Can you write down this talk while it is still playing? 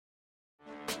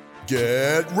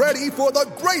Get ready for the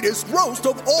greatest roast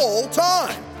of all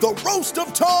time, the Roast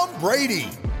of Tom Brady,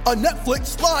 a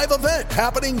Netflix live event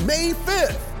happening May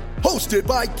 5th. Hosted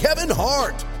by Kevin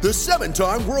Hart, the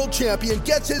 7-time world champion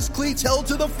gets his cleats held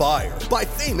to the fire by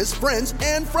famous friends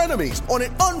and frenemies on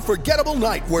an unforgettable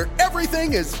night where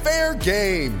everything is fair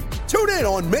game. Tune in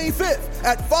on May 5th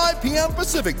at 5 p.m.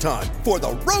 Pacific time for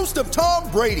the Roast of Tom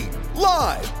Brady,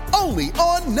 live only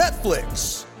on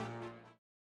Netflix.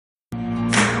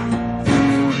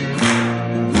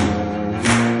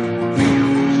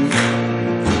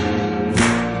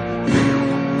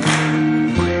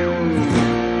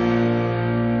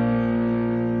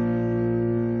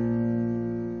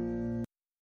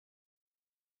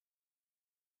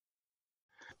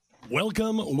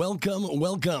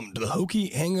 Welcome to the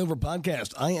Hokie Hangover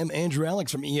Podcast. I am Andrew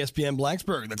Alex from ESPN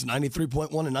Blacksburg. That's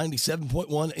 93.1 and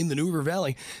 97.1 in the New River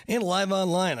Valley, and live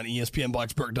online on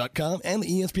ESPNBlacksburg.com and the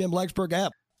ESPN Blacksburg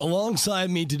app. Alongside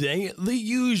me today, the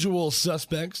usual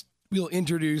suspects. We'll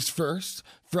introduce first,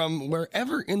 from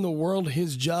wherever in the world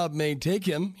his job may take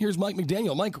him. Here's Mike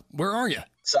McDaniel. Mike, where are you?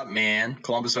 What's up, man?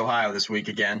 Columbus, Ohio this week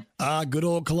again. Good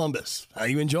old Columbus. How are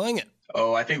you enjoying it?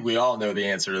 Oh, I think we all know the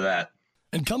answer to that.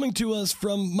 And coming to us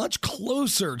from much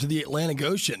closer to the Atlantic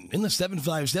Ocean, in the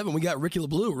 757, we got Ricky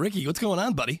LeBlue. Ricky, what's going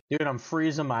on, buddy? Dude, I'm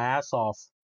freezing my ass off.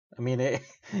 I mean,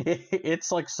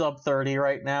 it's like sub 30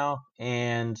 right now,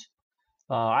 and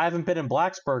I haven't been in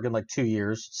Blacksburg in like 2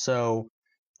 years, so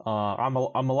I'm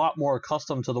a lot more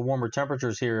accustomed to the warmer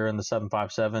temperatures here in the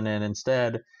 757, and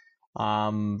instead,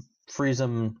 I'm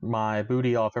freezing my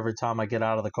booty off every time I get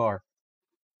out of the car.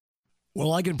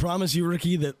 Well, I can promise you,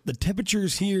 Ricky, that the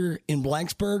temperatures here in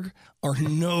Blacksburg are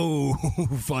no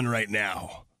fun right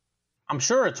now. I'm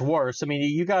sure it's worse. I mean,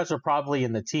 you guys are probably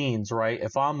in the teens, right?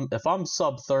 If I'm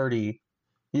sub 30,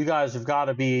 you guys have got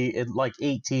to be at like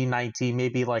 18, 19,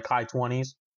 maybe like high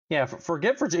 20s. Yeah,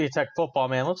 forget Virginia Tech football,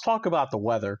 man. Let's talk about the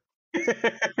weather.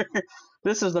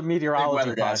 This is the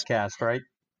meteorology podcast, right?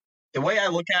 The way I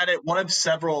look at it, one of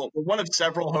several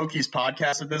Hokies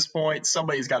podcasts at this point,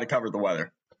 somebody's got to cover the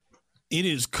weather. It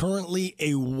is currently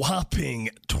a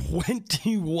whopping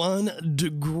 21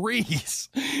 degrees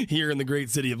here in the great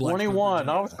city of Blacksburg. 21.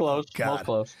 I was close. God. I was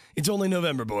close. It's only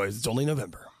November, boys. It's only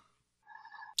November.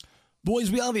 Boys,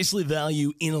 we obviously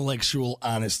value intellectual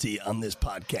honesty on this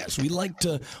podcast. We like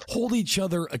to hold each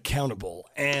other accountable.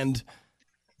 And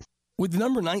with the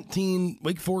number 19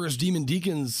 Wake Forest Demon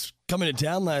Deacons coming to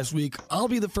town last week, I'll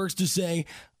be the first to say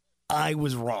I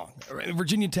was wrong.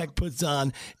 Virginia Tech puts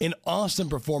on an awesome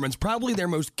performance, probably their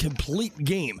most complete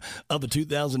game of the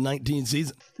 2019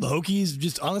 season. The Hokies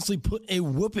just honestly put a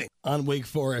whooping on Wake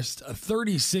Forest, a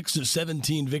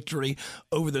 36-17 victory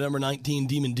over the number 19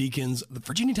 Demon Deacons. The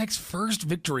Virginia Tech's first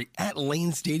victory at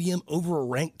Lane Stadium over a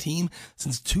ranked team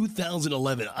since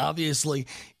 2011. Obviously,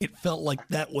 it felt like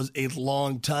that was a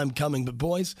long time coming, but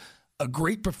boys, a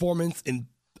great performance in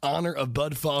honor of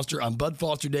Bud Foster on Bud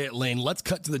Foster Day at Lane. Let's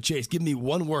cut to the chase. Give me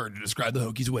one word to describe the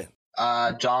Hokies win.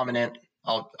 Dominant.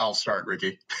 I'll start,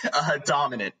 Ricky.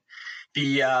 Dominant.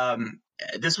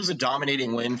 This was a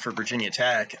dominating win for Virginia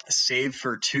Tech, save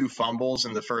for 2 fumbles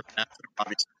in the first half.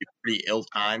 Obviously, pretty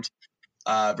ill-timed.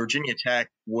 Virginia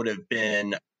Tech would have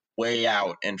been way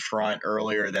out in front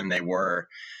earlier than they were.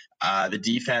 The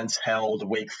defense held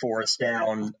Wake Forest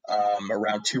down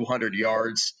around 200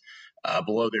 yards.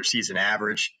 Below their season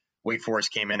average. Wake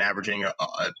Forest came in averaging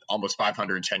almost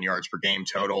 510 yards per game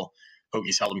total.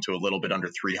 Hokies held them to a little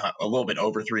bit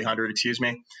over 300. Excuse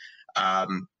me.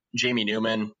 Jamie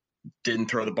Newman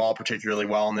didn't throw the ball particularly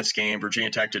well in this game.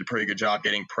 Virginia Tech did a pretty good job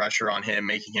getting pressure on him,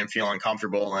 making him feel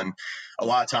uncomfortable. And a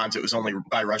lot of times it was only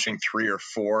by rushing 3 or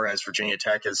 4, as Virginia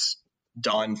Tech has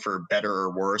done for better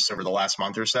or worse over the last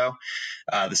month or so.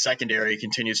 The secondary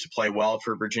continues to play well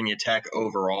for Virginia Tech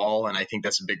overall, and I think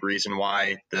that's a big reason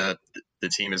why the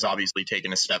team has obviously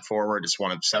taken a step forward. It's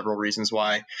one of several reasons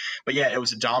why. But yeah, it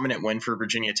was a dominant win for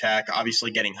Virginia Tech.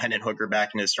 Obviously, getting Hendon Hooker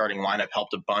back into the starting lineup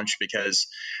helped a bunch because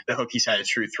the Hokies had a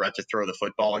true threat to throw the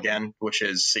football again, which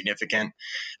is significant.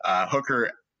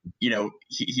 Hooker,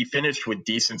 he finished with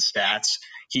decent stats.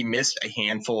 He missed a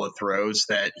handful of throws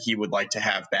that he would like to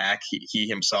have back. He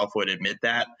himself would admit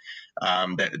that.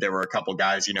 There were a couple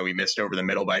guys, he missed over the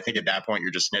middle, but I think at that point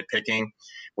you're just nitpicking.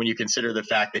 When you consider the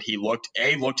fact that he looked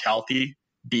healthy,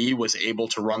 B, was able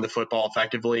to run the football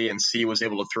effectively, and C, was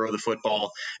able to throw the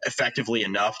football effectively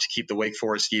enough to keep the Wake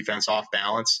Forest defense off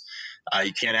balance.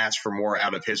 You can't ask for more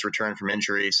out of his return from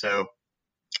injury. So,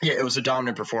 yeah, it was a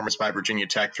dominant performance by Virginia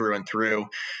Tech through and through.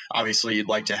 Obviously, you'd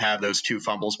like to have those 2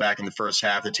 fumbles back in the first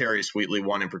half. The Terry Sweetley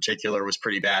one in particular was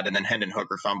pretty bad, and then Hendon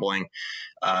Hooker fumbling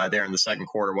there in the second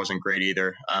quarter wasn't great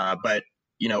either. But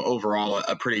overall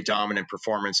a pretty dominant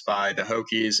performance by the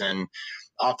Hokies, and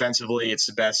offensively it's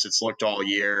the best it's looked all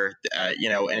year,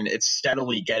 and it's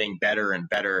steadily getting better and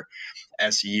better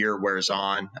as the year wears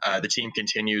on. The team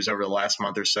continues over the last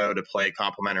month or so to play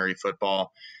complementary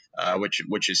football,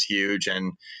 which is huge.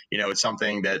 And, it's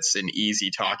something that's an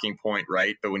easy talking point,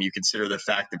 right? But when you consider the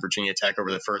fact that Virginia Tech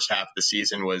over the first half of the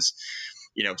season was,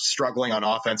 struggling on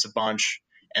offense a bunch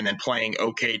and then playing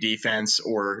okay defense,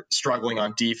 or struggling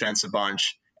on defense a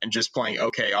bunch and just playing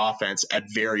okay offense at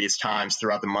various times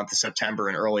throughout the month of September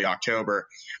and early October,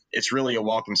 it's really a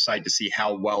welcome sight to see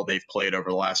how well they've played over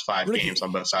the last 5 games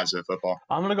on both sides of the football.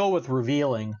 I'm going to go with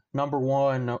revealing. Number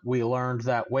one, we learned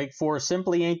that Wake Forest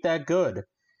simply ain't that good.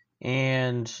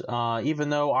 And even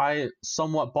though I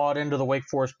somewhat bought into the Wake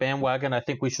Forest bandwagon, I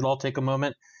think we should all take a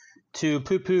moment to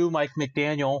poo-poo Mike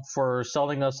McDaniel for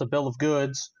selling us a bill of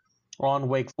goods on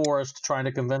Wake Forest, trying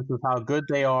to convince us how good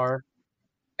they are.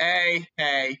 Hey.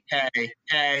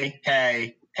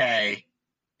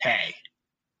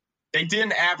 They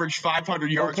didn't average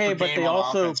 500 yards per game. Okay, but they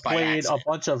also played a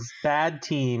bunch of bad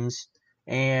teams,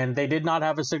 and they did not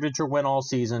have a signature win all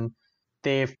season.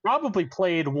 They've probably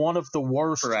played one of the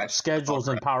worst schedules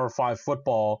in Power 5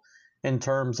 football in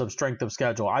terms of strength of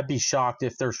schedule. I'd be shocked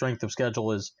if their strength of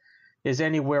schedule is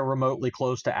anywhere remotely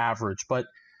close to average. But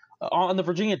on the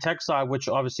Virginia Tech side, which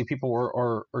obviously people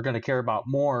are going to care about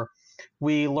more,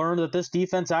 we learned that this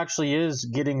defense actually is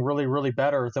getting really, really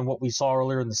better than what we saw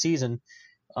earlier in the season.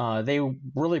 They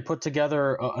really put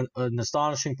together an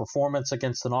astonishing performance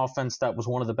against an offense that was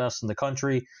one of the best in the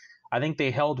country. I think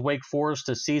they held Wake Forest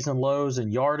to season lows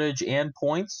in yardage and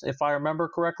points, if I remember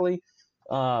correctly,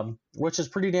 which is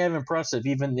pretty damn impressive,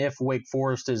 even if Wake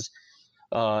Forest is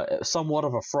somewhat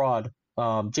of a fraud.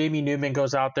 Jamie Newman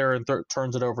goes out there and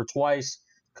turns it over twice,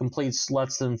 completes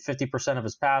less than 50% of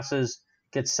his passes,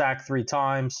 gets sacked 3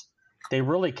 times. They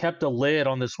really kept a lid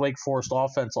on this Wake Forest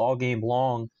offense all game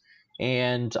long,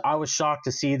 and I was shocked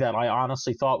to see that. I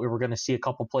honestly thought we were going to see a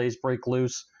couple plays break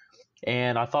loose,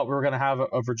 and I thought we were going to have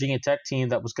a Virginia Tech team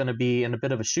that was going to be in a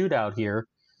bit of a shootout here.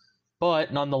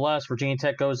 But nonetheless, Virginia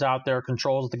Tech goes out there,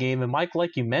 controls the game, and Mike,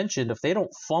 like you mentioned, if they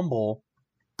don't fumble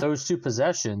those 2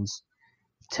 possessions,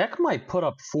 Tech might put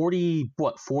up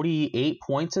 48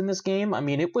 points in this game. I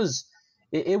mean, it was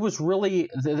really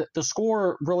the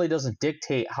score really doesn't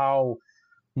dictate how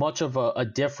much of a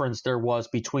difference there was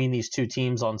between these 2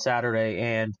 teams on Saturday,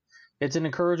 and it's an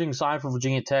encouraging sign for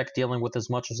Virginia Tech dealing with as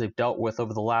much as they've dealt with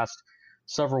over the last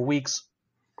several weeks,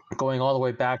 going all the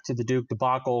way back to the Duke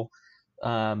debacle.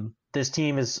 This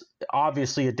team is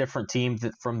obviously a different team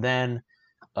from then.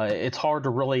 It's hard to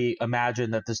really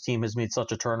imagine that this team has made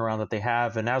such a turnaround that they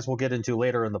have. And as we'll get into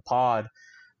later in the pod,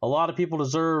 a lot of people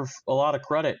deserve a lot of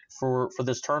credit for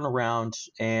this turnaround.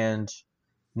 And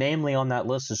namely on that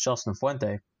list is Justin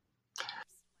Fuente.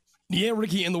 Yeah,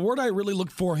 Ricky, and the word I really look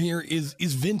for here is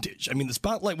vintage. I mean, the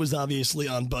spotlight was obviously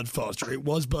on Bud Foster. It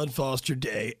was Bud Foster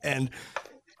Day, and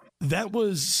that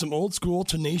was some old school,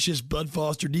 tenacious Bud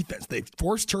Foster defense. They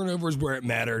forced turnovers where it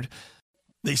mattered.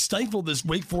 They stifled this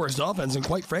Wake Forest offense and,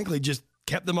 quite frankly, just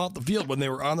kept them off the field. When they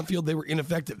were on the field, they were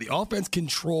ineffective. The offense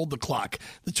controlled the clock.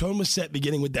 The tone was set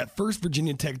beginning with that first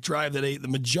Virginia Tech drive that ate the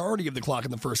majority of the clock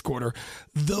in the first quarter,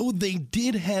 though they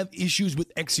did have issues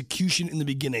with execution in the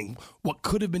beginning. What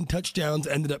could have been touchdowns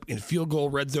ended up in field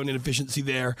goal, red zone inefficiency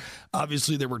there.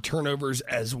 Obviously, there were turnovers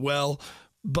as well,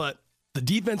 but the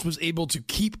defense was able to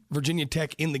keep Virginia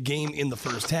Tech in the game in the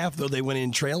first half, though they went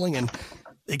in trailing, and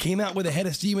they came out with a head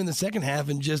of steam in the second half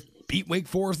and just beat Wake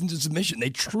Forest into submission. They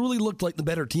truly looked like the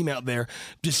better team out there,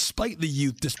 despite the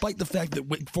youth, despite the fact that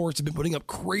Wake Forest have been putting up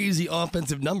crazy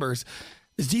offensive numbers.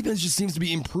 This defense just seems to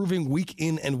be improving week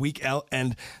in and week out,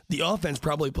 and the offense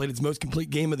probably played its most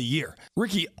complete game of the year.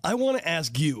 Ricky, I want to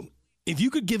ask you, if you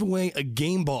could give away a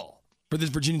game ball for this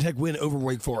Virginia Tech win over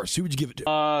Wake Forest, who would you give it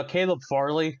to? Caleb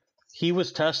Farley. He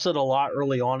was tested a lot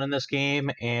early on in this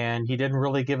game, and he didn't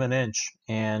really give an inch.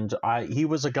 And he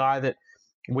was a guy that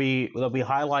we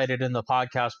highlighted in the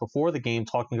podcast before the game,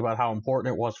 talking about how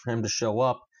important it was for him to show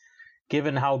up,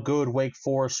 given how good Wake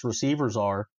Forest receivers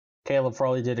are. Caleb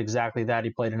Farley did exactly that. He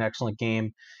played an excellent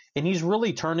game, and he's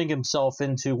really turning himself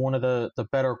into one of the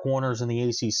better corners in the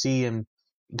ACC. And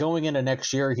going into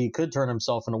next year, he could turn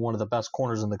himself into one of the best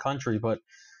corners in the country. But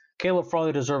Caleb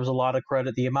Farley deserves a lot of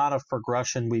credit. The amount of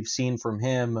progression we've seen from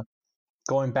him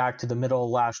going back to the middle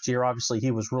of last year, obviously he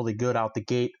was really good out the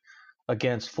gate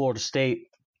against Florida State.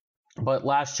 But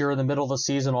last year in the middle of the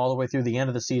season, all the way through the end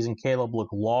of the season, Caleb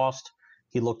looked lost.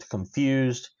 He looked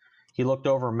confused. He looked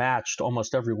overmatched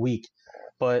almost every week.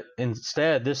 But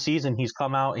instead, this season, he's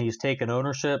come out and he's taken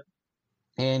ownership.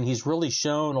 And he's really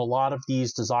shown a lot of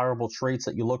these desirable traits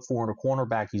that you look for in a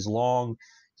cornerback. He's long,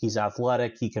 he's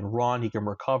athletic, he can run, he can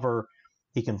recover,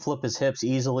 he can flip his hips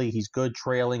easily, he's good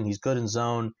trailing, he's good in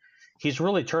zone. He's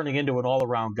really turning into an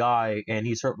all-around guy, and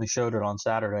he certainly showed it on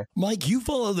Saturday. Mike, you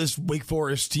follow this Wake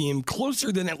Forest team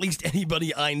closer than at least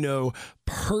anybody I know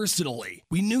personally.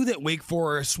 We knew that Wake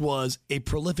Forest was a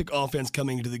prolific offense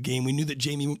coming into the game. We knew that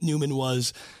Jamie Newman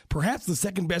was perhaps the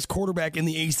second best quarterback in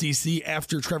the ACC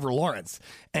after Trevor Lawrence.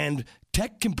 And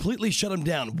Tech completely shut him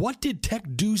down. What did Tech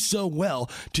do so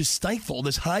well to stifle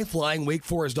this high-flying Wake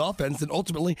Forest offense and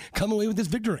ultimately come away with this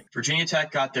victory? Virginia Tech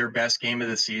got their best game of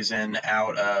the season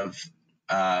out of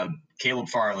Caleb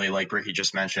Farley, like Ricky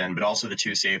just mentioned, but also the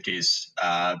two safeties,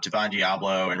 Devon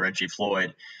Diablo and Reggie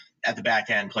Floyd. At the back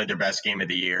end, played their best game of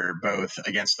the year, both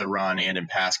against the run and in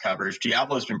pass coverage.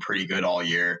 Diablo's been pretty good all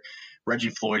year.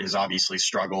 Reggie Floyd has obviously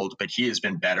struggled, but he has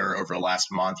been better over the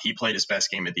last month. He played his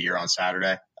best game of the year on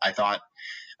Saturday, I thought.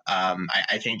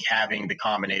 I think having the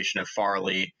combination of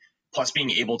Farley plus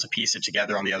being able to piece it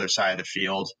together on the other side of the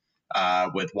field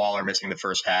with Waller missing the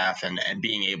first half and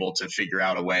being able to figure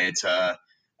out a way to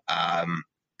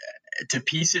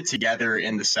piece it together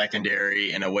in the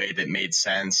secondary in a way that made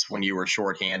sense when you were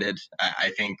shorthanded.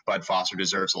 I think Bud Foster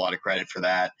deserves a lot of credit for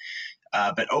that.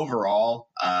 But overall,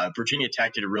 Virginia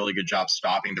Tech did a really good job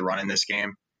stopping the run in this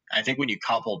game. I think when you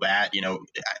couple that,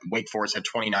 Wake Forest had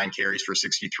 29 carries for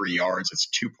 63 yards. It's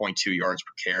 2.2 yards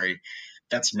per carry.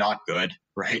 That's not good,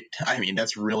 right? I mean,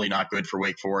 that's really not good for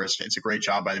Wake Forest. It's a great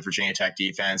job by the Virginia Tech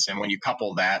defense. And when you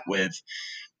couple that with,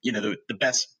 the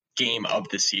best game of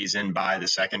the season by the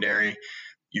secondary,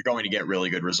 you're going to get really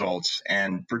good results.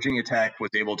 And Virginia Tech was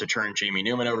able to turn Jamie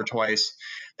Newman over twice.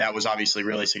 That was obviously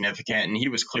really significant. And he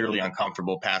was clearly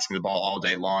uncomfortable passing the ball all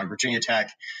day long. Virginia Tech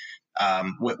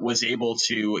was able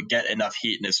to get enough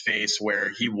heat in his face where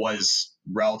he was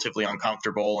relatively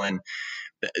uncomfortable. And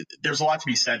there's a lot to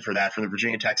be said for that, for the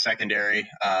Virginia Tech secondary,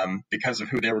 because of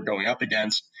who they were going up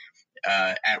against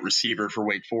at receiver for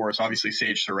Wake Forest. Obviously,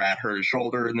 Sage Surratt hurt his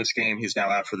shoulder in this game. He's now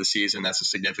out for the season. That's a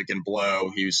significant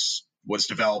blow. He was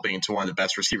developing into one of the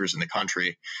best receivers in the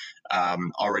country,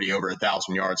 already over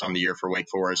 1,000 yards on the year for Wake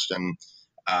Forest. And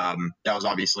that was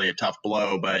obviously a tough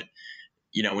blow, but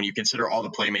when you consider all the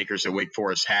playmakers that Wake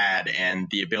Forest had and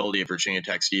the ability of Virginia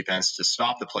Tech's defense to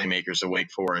stop the playmakers of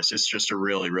Wake Forest, it's just a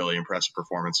really, really impressive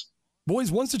performance.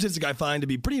 Boys, one statistic I find to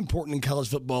be pretty important in college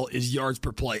football is yards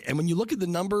per play. And when you look at the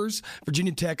numbers,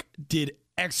 Virginia Tech did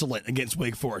excellent against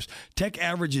Wake Forest. Tech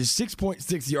averages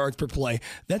 6.6 yards per play.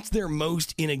 That's their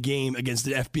most in a game against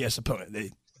an FBS opponent.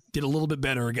 They did a little bit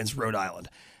better against Rhode Island.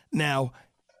 Now,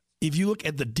 if you look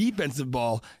at the defensive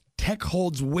ball, Tech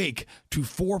holds Wake to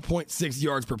 4.6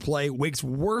 yards per play. Wake's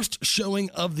worst showing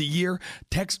of the year.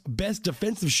 Tech's best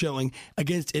defensive showing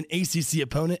against an ACC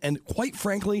opponent. And quite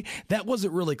frankly, that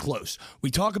wasn't really close.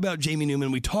 We talk about Jamie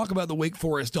Newman. We talk about the Wake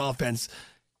Forest offense.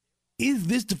 Is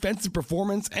this defensive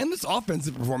performance, and this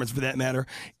offensive performance for that matter,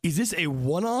 is this a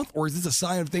one-off or is this a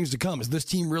sign of things to come? Is this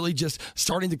team really just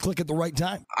starting to click at the right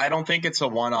time? I don't think it's a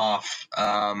one-off.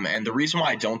 And the reason why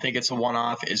I don't think it's a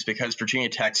one-off is because Virginia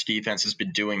Tech's defense has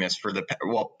been doing this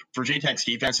Virginia Tech's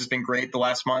defense has been great the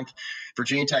last month.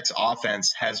 Virginia Tech's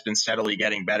offense has been steadily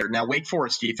getting better. Now, Wake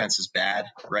Forest defense is bad,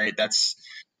 right? That's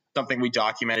something we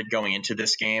documented going into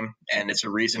this game, and it's a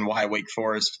reason why Wake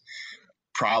Forest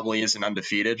probably isn't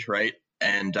undefeated, right?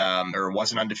 And or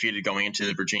wasn't undefeated going into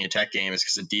the Virginia Tech game, is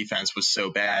because the defense was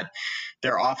so bad.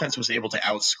 Their offense was able to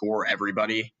outscore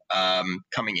everybody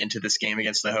coming into this game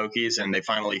against the Hokies, and they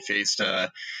finally faced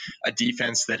a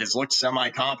defense that has looked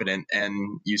semi-competent,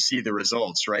 and you see the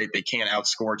results, right? They can't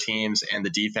outscore teams, and the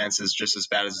defense is just as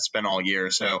bad as it's been all year.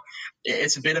 So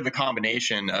it's a bit of a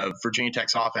combination of Virginia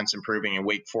Tech's offense improving and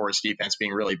Wake Forest defense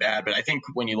being really bad. But I think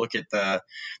when you look at the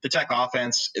Tech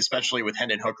offense, especially with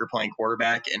Hendon Hooker playing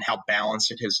quarterback and how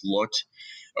balanced it has looked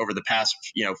over the past,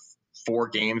 4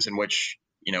 games in which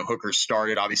Hooker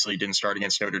started, obviously didn't start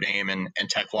against Notre Dame, and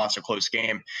Tech lost a close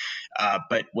game.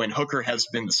 But when Hooker has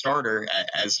been the starter,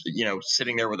 as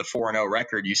sitting there with a 4-0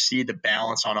 record, you see the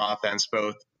balance on offense,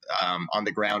 both on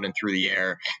the ground and through the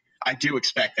air. I do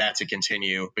expect that to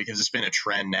continue because it's been a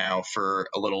trend now for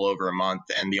a little over a month,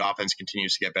 and the offense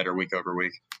continues to get better week over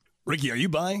week. Ricky, are you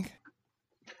buying?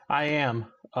 I am.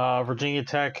 Virginia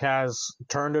Tech has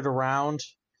turned it around.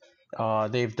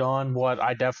 They've done what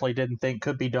I definitely didn't think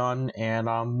could be done, and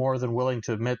I'm more than willing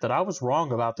to admit that I was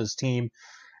wrong about this team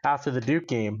after the Duke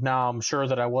game. Now, I'm sure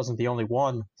that I wasn't the only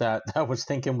one that was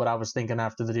thinking what I was thinking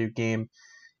after the Duke game.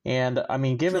 And, I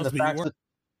mean, given the fact that...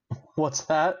 What's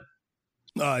that?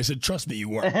 I said, trust me, you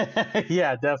weren't.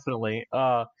 Yeah, definitely.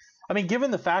 I I mean,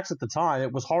 given the facts at the time,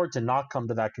 it was hard to not come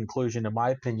to that conclusion, in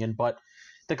my opinion. But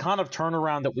the kind of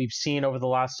turnaround that we've seen over the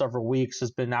last several weeks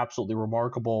has been absolutely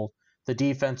remarkable. The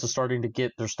defense is starting to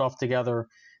get their stuff together.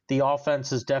 The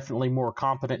offense is definitely more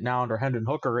competent now under Hendon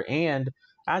Hooker. And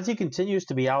as he continues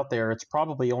to be out there, it's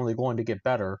probably only going to get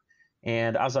better.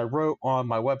 And as I wrote on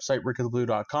my website,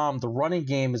 rickoftheblue.com, the running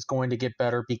game is going to get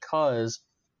better because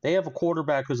they have a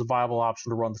quarterback who's a viable option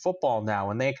to run the football now,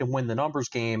 and they can win the numbers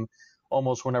game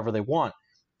almost whenever they want.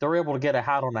 They're able to get a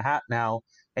hat on a hat now,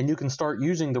 and you can start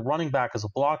using the running back as a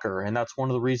blocker, and that's one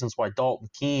of the reasons why Dalton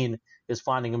Keene is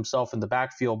finding himself in the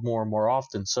backfield more and more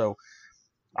often. So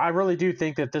I really do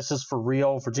think that this is for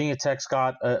real. Virginia Tech's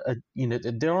got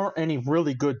there aren't any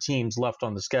really good teams left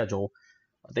on the schedule.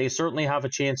 They certainly have a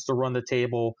chance to run the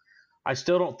table. I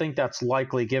still don't think that's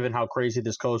likely given how crazy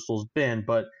this Coastal's been,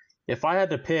 but if I had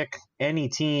to pick any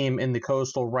team in the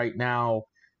Coastal right now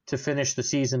to finish the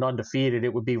season undefeated,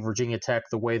 it would be Virginia Tech,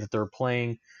 the way that they're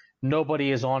playing.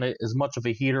 Nobody is on it as much of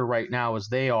a heater right now as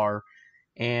they are.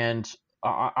 And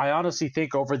I honestly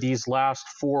think over these last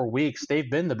 4 weeks, they've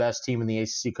been the best team in the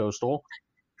ACC Coastal.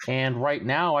 And right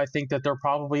now, I think that they're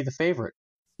probably the favorite.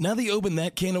 Now that you open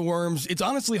that can of worms, it's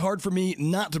honestly hard for me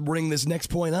not to bring this next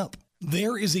point up.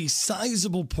 There is a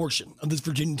sizable portion of this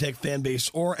Virginia Tech fan base,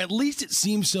 or at least it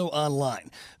seems so online,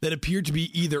 that appear to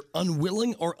be either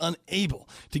unwilling or unable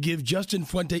to give Justin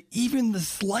Fuente even the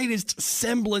slightest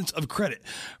semblance of credit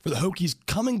for the Hokies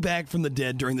coming back from the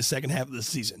dead during the second half of the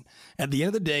season. At the end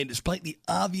of the day, despite the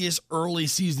obvious early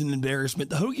season embarrassment,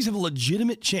 the Hokies have a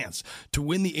legitimate chance to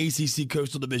win the ACC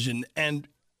Coastal Division, and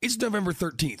it's November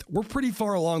 13th. We're pretty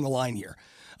far along the line here.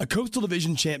 A Coastal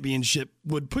Division championship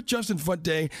would put Justin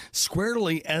Fuente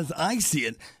squarely, as I see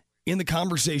it, in the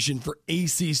conversation for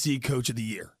ACC Coach of the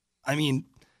Year. I mean,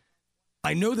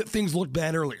 I know that things looked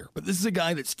bad earlier, but this is a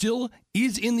guy that still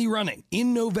is in the running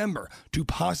in November to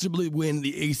possibly win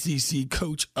the ACC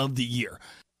Coach of the Year.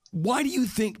 Why do you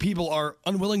think people are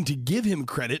unwilling to give him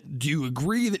credit? Do you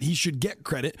agree that he should get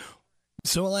credit?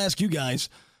 So I'll ask you guys,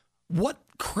 what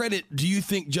credit do you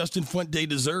think Justin Fuente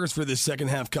deserves for this second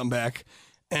half comeback?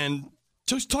 And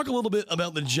just talk a little bit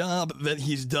about the job that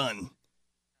he's done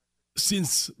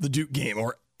since the Duke game,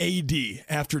 or AD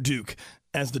after Duke,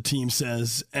 as the team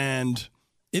says. And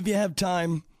if you have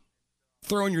time,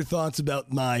 throw in your thoughts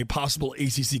about my possible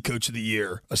ACC Coach of the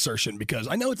Year assertion, because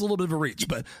I know it's a little bit of a reach,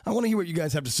 but I want to hear what you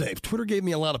guys have to say. Twitter gave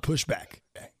me a lot of pushback.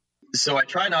 So I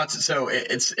try not to. So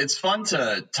it's fun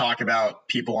to talk about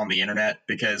people on the internet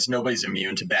because nobody's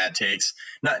immune to bad takes.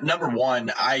 Number one,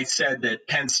 I said that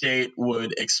Penn State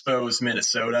would expose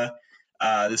Minnesota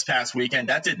this past weekend.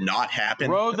 That did not happen.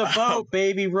 Row the boat,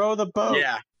 baby. Row the boat.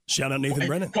 Yeah. Shout out Nathan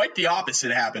Brennan. Quite the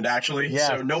opposite happened, actually. Yeah.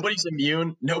 So nobody's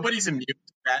immune. Nobody's immune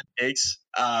to bad takes.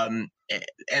 And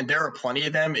there are plenty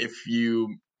of them if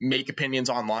you make opinions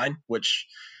online, which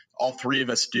all three of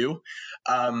us do,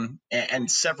 and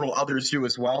several others do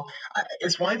as well.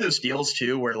 It's one of those deals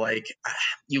too, where like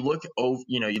you look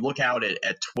out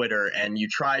at Twitter and you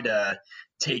try to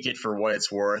take it for what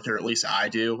it's worth, or at least I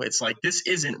do. It's like, this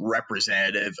isn't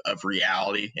representative of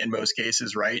reality in most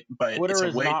cases, right? But Twitter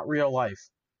is not real life,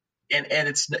 and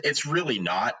it's really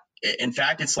not. In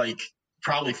fact, it's like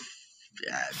probably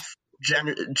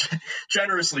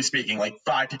generously speaking, like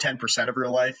 5 to 10% of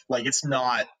real life. Like it's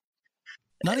not.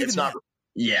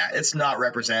 It's not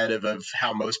representative of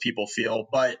how most people feel,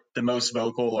 but the most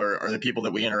vocal are the people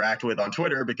that we interact with on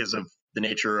Twitter because of the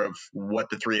nature of what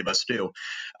the three of us do.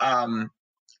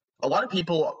 A lot of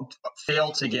people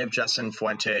fail to give Justin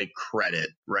Fuente credit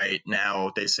right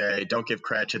now. They say, don't give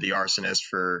credit to the arsonist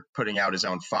for putting out his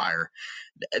own fire.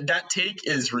 That take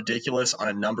is ridiculous on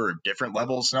a number of different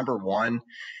levels. Number one,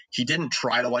 he didn't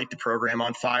try to light the program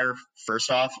on fire, first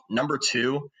off. Number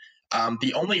two,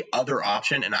 the only other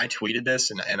option, and I tweeted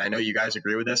this, and I know you guys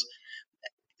agree with this,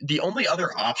 the only other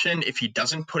option, if he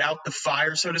doesn't put out the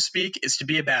fire, so to speak, is to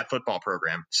be a bad football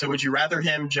program. So would you rather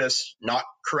him just not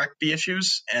correct the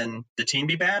issues and the team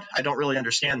be bad? I don't really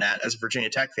understand that as a Virginia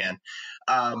Tech fan.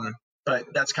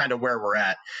 But that's kind of where we're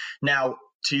at. Now,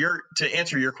 to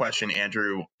answer your question,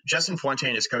 Andrew, Justin Fuente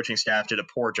and his coaching staff did a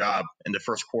poor job in the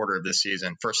first quarter of this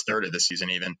season, first third of this season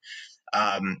even.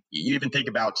 You even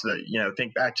think back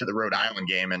to the Rhode Island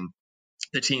game, and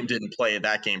the team didn't play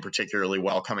that game particularly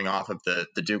well coming off of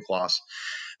the Duke loss.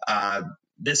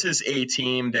 This is a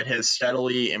team that has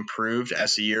steadily improved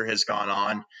as the year has gone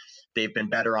on. They've been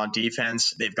better on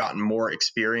defense. They've gotten more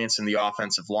experience in the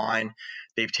offensive line.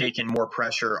 They've taken more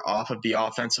pressure off of the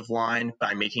offensive line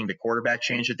by making the quarterback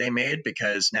change that they made,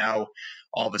 because now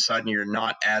all of a sudden you're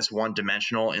not as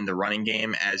one-dimensional in the running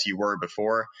game as you were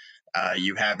before.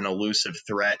 You have an elusive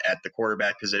threat at the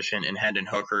quarterback position in Hendon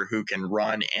Hooker, who can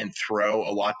run and throw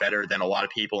a lot better than a lot of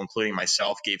people, including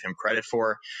myself, gave him credit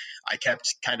for. I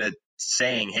kept kind of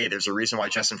saying, hey, there's a reason why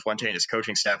Justin Fuente and his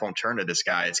coaching staff won't turn to this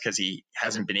guy. It's because he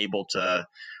hasn't been able to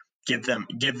give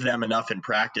them enough in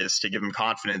practice to give him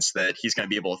confidence that he's going to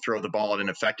be able to throw the ball at an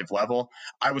effective level.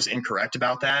 I was incorrect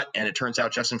about that, and it turns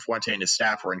out Justin Fuente and his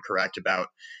staff were incorrect about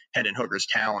Hendon Hooker's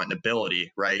talent and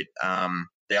ability, right?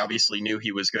 They obviously knew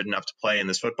he was good enough to play in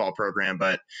this football program,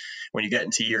 but when you get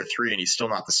into year 3 and he's still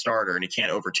not the starter and he can't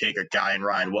overtake a guy in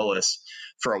Ryan Willis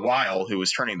for a while who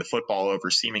was turning the football over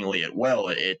seemingly at will,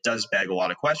 it does beg a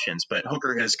lot of questions. But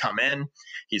Hooker has come in.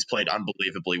 He's played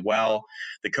unbelievably well.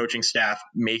 The coaching staff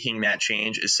making that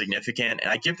change is significant.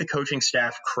 And I give the coaching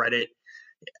staff credit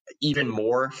even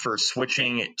more for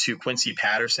switching to Quincy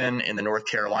Patterson in the North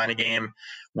Carolina game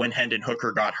when Hendon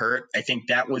Hooker got hurt. I think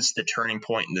that was the turning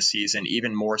point in the season,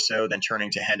 even more so than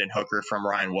turning to Hendon Hooker from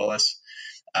Ryan Willis.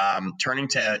 Turning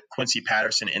to Quincy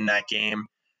Patterson in that game,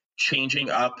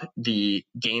 changing up the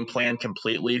game plan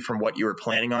completely from what you were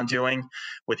planning on doing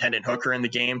with Hendon Hooker in the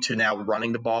game to now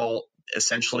running the ball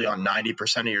essentially on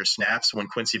 90% of your snaps when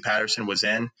Quincy Patterson was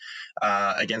in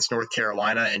against North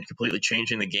Carolina, and completely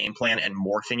changing the game plan and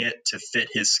morphing it to fit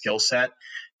his skill set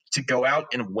to go out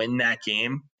and win that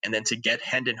game, and then to get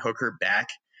Hendon Hooker back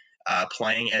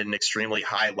playing at an extremely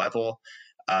high level.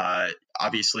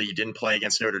 Obviously, he didn't play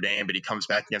against Notre Dame, but he comes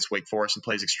back against Wake Forest and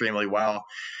plays extremely well.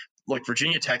 Look,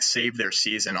 Virginia Tech saved their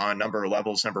season on a number of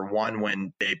levels. Number one,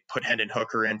 when they put Hendon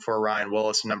Hooker in for Ryan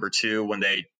Willis. Number two, when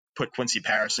they put Quincy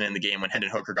Patterson in the game when Hendon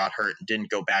Hooker got hurt and didn't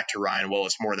go back to Ryan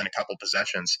Willis more than a couple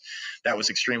possessions. That was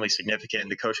extremely significant,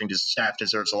 and the coaching staff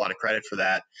deserves a lot of credit for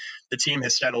that. The team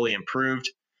has steadily improved.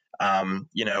 I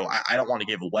don't want to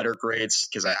give letter grades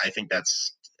because I think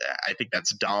that's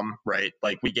dumb, right?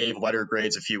 Like, we gave letter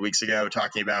grades a few weeks ago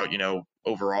talking about,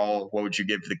 overall, what would you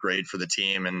give the grade for the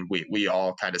team? And we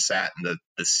all kind of sat in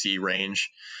the C range.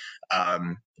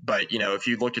 But, if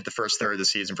you looked at the first third of the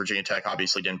season, Virginia Tech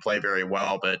obviously didn't play very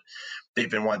well, but they've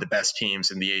been one of the best teams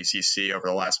in the ACC over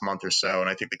the last month or so. And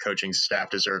I think the coaching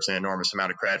staff deserves an enormous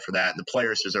amount of credit for that. And the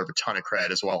players deserve a ton of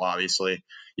credit as well, obviously.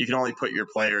 You can only put your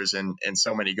players in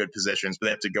so many good positions, but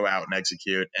they have to go out and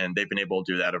execute. And they've been able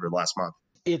to do that over the last month.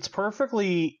 It's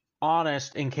perfectly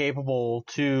honest and capable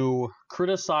to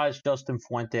criticize Justin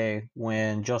Fuente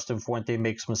when Justin Fuente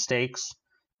makes mistakes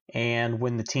and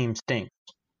when the team stinks,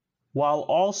 while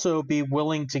also be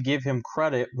willing to give him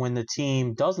credit when the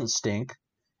team doesn't stink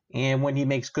and when he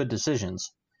makes good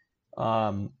decisions.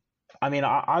 I've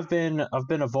been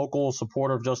a vocal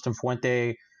supporter of Justin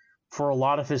Fuente for a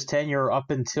lot of his tenure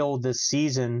up until this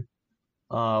season,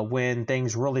 when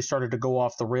things really started to go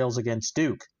off the rails against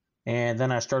Duke. And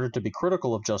then I started to be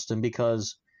critical of Justin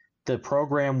because the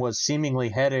program was seemingly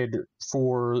headed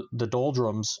for the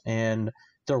doldrums, and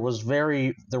there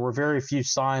were very few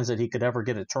signs that he could ever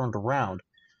get it turned around.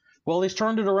 Well, he's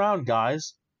turned it around,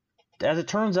 guys. As it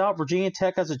turns out, Virginia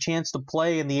Tech has a chance to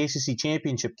play in the ACC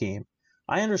championship game.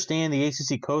 I understand the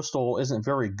ACC Coastal isn't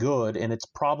very good, and it's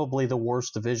probably the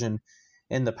worst division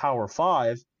in the Power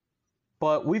 5,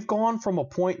 but we've gone from a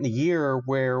point in the year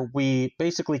where we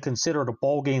basically considered a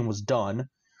bowl game was done,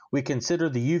 we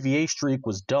considered the UVA streak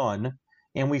was done,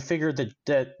 and we figured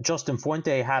that Justin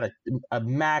Fuente had a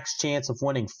max chance of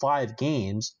winning 5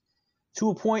 games, to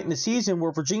a point in the season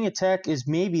where Virginia Tech is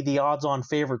maybe the odds-on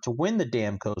favorite to win the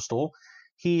damn Coastal.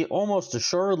 He almost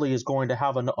assuredly is going to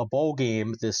have a bowl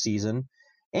game this season,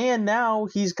 and now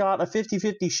he's got a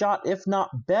 50-50 shot, if not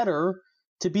better,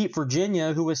 to beat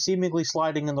Virginia, who is seemingly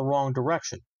sliding in the wrong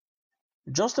direction.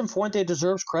 Justin Fuente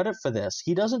deserves credit for this.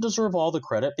 He doesn't deserve all the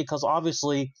credit because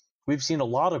obviously we've seen a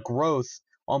lot of growth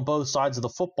on both sides of the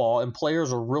football, and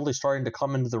players are really starting to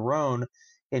come into their own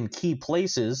in key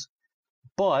places.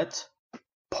 But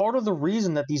part of the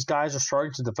reason that these guys are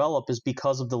starting to develop is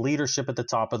because of the leadership at the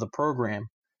top of the program.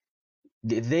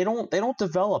 They don't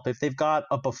develop if they've got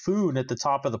a buffoon at the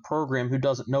top of the program who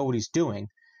doesn't know what he's doing.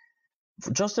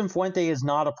 Justin Fuente is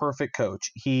not a perfect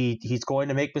coach. He's going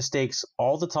to make mistakes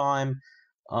all the time.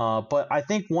 But I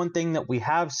think one thing that we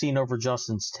have seen over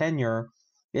Justin's tenure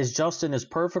is Justin is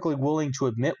perfectly willing to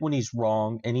admit when he's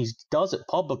wrong, and he does it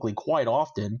publicly quite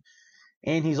often.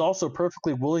 And he's also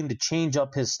perfectly willing to change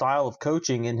up his style of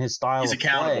coaching and his style of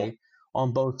play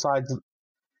on both sides.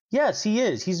 Yes, he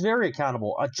is. He's very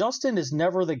accountable. Justin is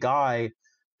never the guy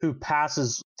who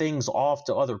passes things off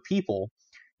to other people.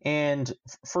 And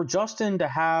for Justin to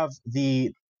have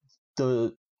the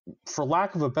for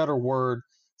lack of a better word,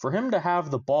 for him to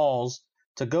have the balls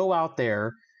to go out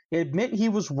there, admit he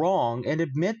was wrong, and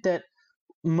admit that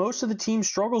most of the team's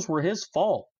struggles were his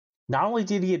fault. not only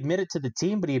did he admit it to the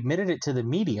team, but he admitted it to the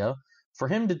media. For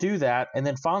him to do that and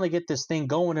then finally get this thing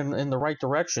going in the right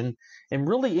direction and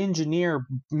really engineer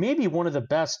maybe one of the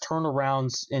best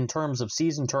turnarounds in terms of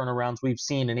season turnarounds we've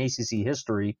seen in ACC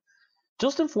history,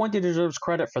 Justin Fuente deserves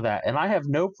credit for that. And I have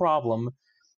no problem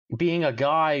being a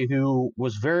guy who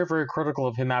was very, very critical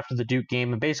of him after the Duke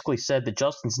game and basically said that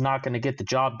Justin's not going to get the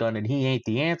job done and he ain't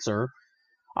the answer.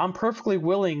 I'm perfectly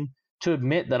willing to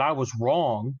admit that I was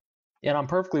wrong, and I'm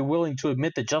perfectly willing to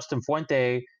admit that Justin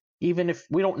Fuente, even if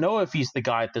we don't know if he's the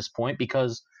guy at this point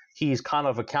because he's kind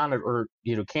of accounted or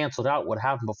canceled out what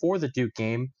happened before the Duke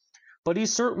game, but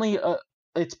he's certainly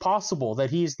it's possible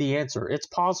that he's the answer. It's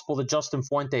possible that Justin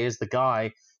Fuente is the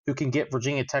guy who can get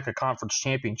Virginia Tech a conference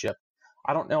championship.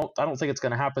 I don't know. I don't think it's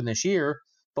going to happen this year,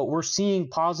 but we're seeing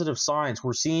positive signs.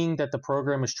 We're seeing that the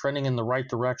program is trending in the right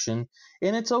direction,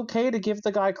 and it's okay to give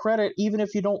the guy credit even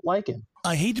if you don't like him.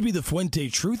 I hate to be the Fuente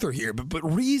truther here, but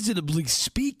reasonably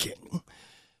speaking,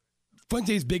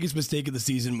 Fuente's biggest mistake of the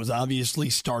season was obviously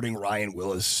starting Ryan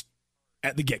Willis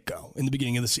at the get-go in the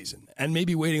beginning of the season and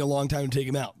maybe waiting a long time to take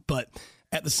him out. But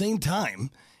at the same time,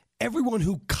 everyone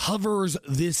who covers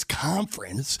this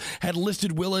conference had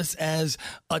listed Willis as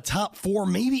a top 4,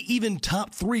 maybe even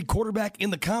top 3 quarterback in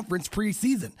the conference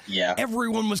preseason. Yeah.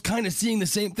 Everyone was kind of seeing the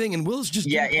same thing, and Willis just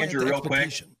didn't play Andrew, at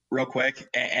the real quick,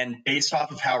 and based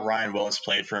off of how Ryan Willis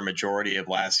played for a majority of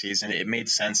last season, it made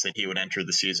sense that he would enter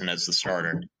the season as the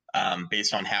starter.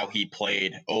 Based on how he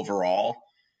played overall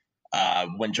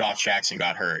when Josh Jackson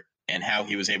got hurt and how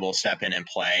he was able to step in and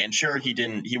play. And sure,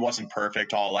 he wasn't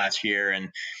perfect all last year, and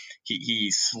he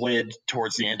slid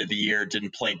towards the end of the year,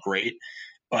 didn't play great.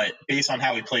 But based on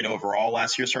how he played overall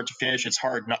last year, start to finish, it's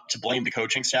hard not to blame the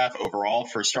coaching staff overall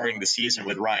for starting the season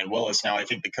with Ryan Willis. Now, I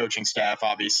think the coaching staff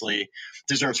obviously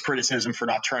deserves criticism for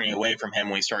not turning away from him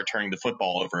when he started turning the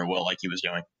football over at Will like he was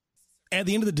doing. At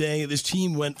the end of the day, this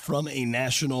team went from a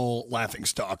national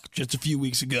laughingstock just a few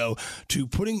weeks ago to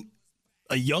putting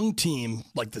a young team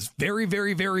like this very,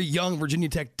 very, very young Virginia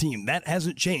Tech team. That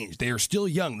hasn't changed. They are still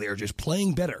young. They are just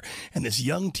playing better. And this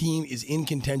young team is in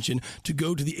contention to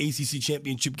go to the ACC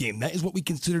championship game. That is what we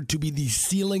consider to be the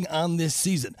ceiling on this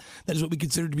season. That is what we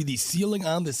consider to be the ceiling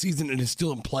on this season, and is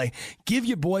still in play. Give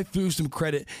your boy Fu some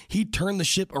credit. He turned the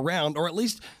ship around, or at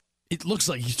least it looks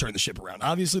like he's turned the ship around.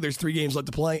 Obviously, there's 3 games left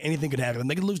to play. Anything could happen.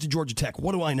 They could lose to Georgia Tech.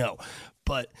 What do I know?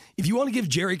 But if you want to give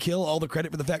Jerry Kill all the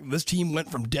credit for the fact that this team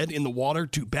went from dead in the water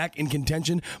to back in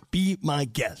contention, be my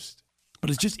guest. But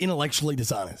it's just intellectually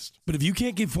dishonest. But if you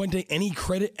can't give Fuente any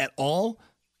credit at all,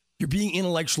 you're being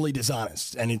intellectually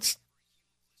dishonest, and it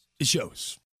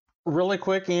shows. Really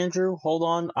quick, Andrew, hold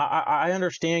on. I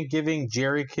understand giving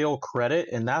Jerry Kill credit,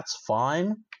 and that's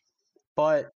fine.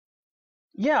 But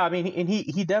yeah, I mean, and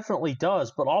he definitely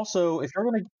does. But also, if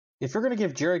you're gonna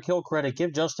give Jerry Kill credit,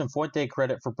 give Justin Fuente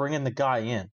credit for bringing the guy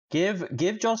in.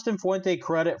 Give Justin Fuente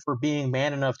credit for being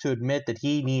man enough to admit that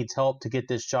he needs help to get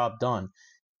this job done.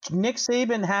 Nick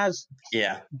Saban has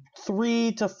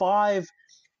 3 to 5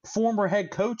 former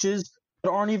head coaches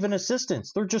that aren't even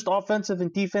assistants. They're just offensive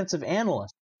and defensive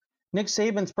analysts. Nick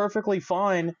Saban's perfectly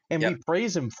fine, and we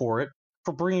praise him for it,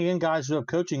 for bringing in guys who have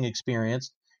coaching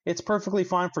experience. It's perfectly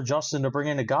fine for Justin to bring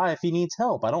in a guy if he needs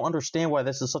help. I don't understand why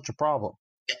this is such a problem.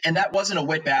 And that wasn't a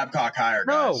Whit Babcock hire,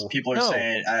 guys. No, People are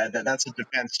saying that's a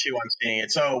defense, too. I'm seeing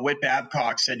it. So Whit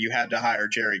Babcock said you had to hire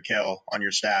Jerry Kill on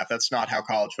your staff. That's not how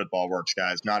college football works,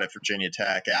 guys, not at Virginia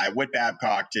Tech. Whit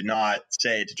Babcock did not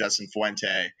say to Justin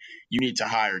Fuente, you need to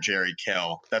hire Jerry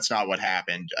Kill. That's not what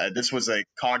happened. This was a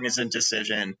cognizant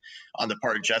decision on the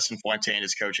part of Justin Fuente and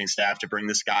his coaching staff to bring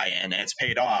this guy in, and it's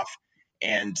paid off.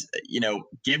 And,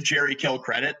 give Jerry Kill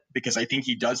credit, because I think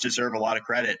he does deserve a lot of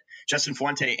credit. Justin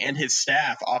Fuente and his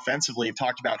staff offensively have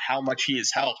talked about how much he has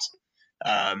helped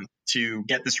to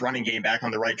get this running game back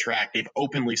on the right track. They've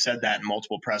openly said that in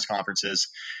multiple press conferences.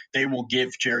 They will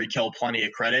give Jerry Kill plenty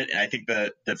of credit, and I think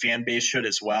the fan base should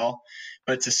as well.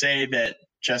 But to say that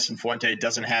Justin Fuente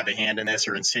doesn't have a hand in this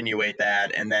or insinuate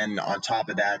that, and then on top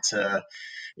of that,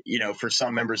 for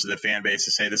some members of the fan base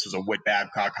to say this was a Whit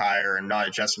Babcock hire and not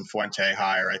a Justin Fuente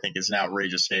hire, I think is an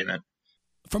outrageous statement.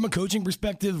 From a coaching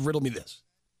perspective, riddle me this.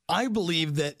 I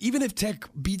believe that even if Tech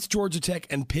beats Georgia Tech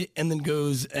and Pitt and then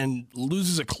goes and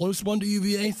loses a close one to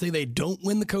UVA, say they don't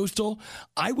win the Coastal,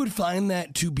 I would find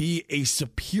that to be a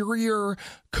superior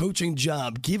coaching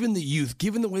job, given the youth,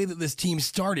 given the way that this team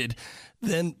started,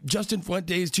 than Justin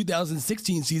Fuente's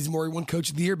 2016 season where he won Coach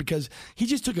of the Year, because he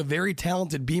just took a very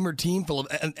talented Beamer team full of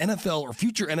NFL or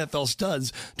future NFL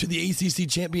studs to the ACC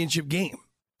championship game.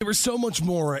 There was so much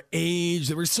more age.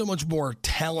 There was so much more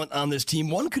talent on this team.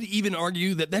 One could even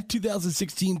argue that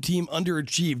 2016 team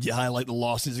underachieved. You highlight the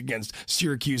losses against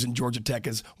Syracuse and Georgia Tech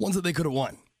as ones that they could have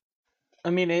won. I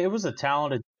mean, it was a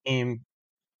talented team.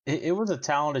 It was a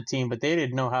talented team, but they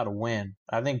didn't know how to win.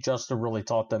 I think Justin really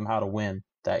taught them how to win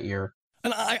that year.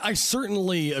 And I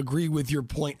certainly agree with your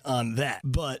point on that.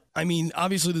 But, I mean,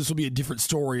 obviously this will be a different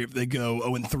story if they go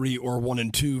 0-3 or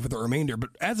 1-2 for the remainder. But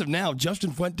as of now,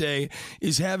 Justin Fuente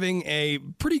is having a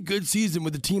pretty good season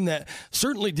with a team that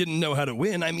certainly didn't know how to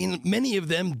win. I mean, many of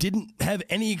them didn't have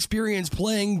any experience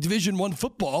playing Division I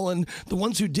football, and the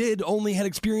ones who did only had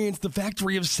experienced the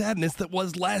factory of sadness that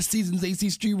was last season's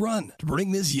ACC run. To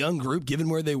bring this young group, given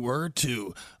where they were,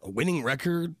 to a winning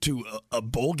record, to a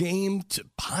bowl game, to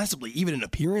possibly even an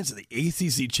appearance at the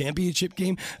ACC championship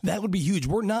game, that would be huge.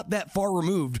 We're not that far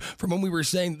removed from when we were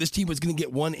saying this team was going to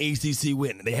get one ACC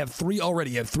win. They have 3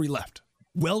 already, have 3 left.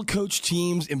 Well-coached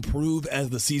teams improve as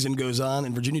the season goes on,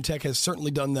 and Virginia Tech has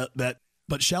certainly done that.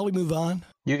 But shall we move on?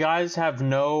 You guys have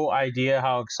no idea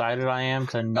how excited I am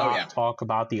to not talk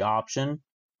about the option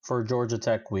for Georgia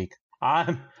Tech week.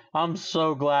 I'm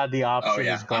so glad the option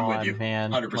is gone, I'm with you.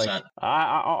 man. 100%. Like,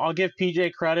 I'll give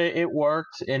PJ credit. It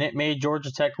worked, and it made Georgia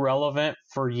Tech relevant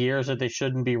for years that they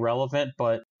shouldn't be relevant.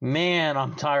 But, man,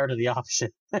 I'm tired of the option.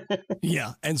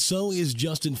 Yeah, and so is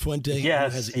Justin Fuente, who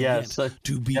has yet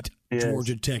to beat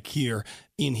Georgia Tech here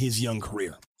in his young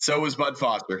career. So is Bud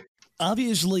Foster.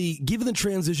 Obviously, given the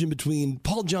transition between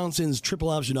Paul Johnson's triple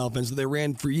option offense that they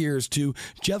ran for years to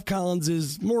Jeff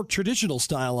Collins' more traditional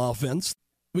style offense,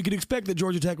 we could expect that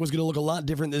Georgia Tech was going to look a lot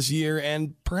different this year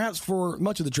and perhaps for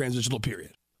much of the transitional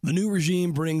period. The new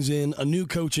regime brings in a new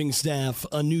coaching staff,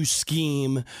 a new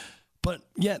scheme, but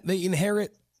yet they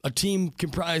inherit a team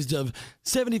comprised of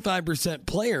 75%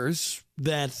 players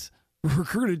that were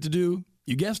recruited to do,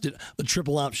 you guessed it, the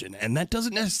triple option, and that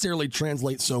doesn't necessarily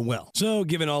translate so well. So,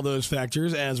 given all those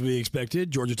factors, as we expected,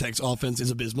 Georgia Tech's offense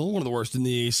is abysmal, one of the worst in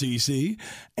the ACC,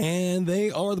 and they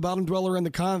are the bottom dweller in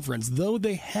the conference, though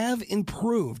they have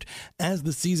improved as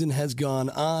the season has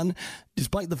gone on,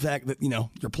 despite the fact that,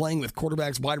 you're playing with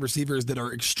quarterbacks, wide receivers that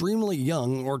are extremely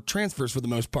young, or transfers for the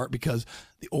most part, because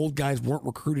the old guys weren't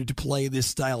recruited to play this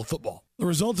style of football. The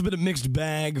results have been a mixed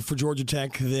bag for Georgia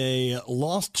Tech. They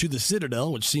lost to the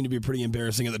Citadel, which seemed to be pretty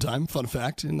embarrassing at the time. Fun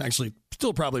fact, and actually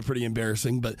still probably pretty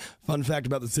embarrassing, but fun fact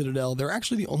about the Citadel, they're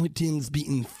actually the only team that's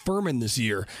beaten Furman this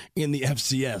year in the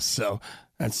FCS. So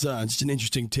that's just an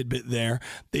interesting tidbit there.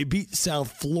 They beat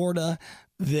South Florida.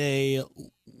 They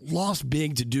lost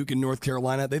big to Duke and North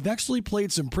Carolina. They've actually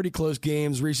played some pretty close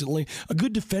games recently. A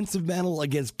good defensive battle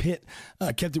against Pitt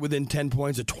kept it within 10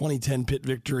 points, a 20-10 Pitt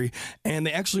victory. And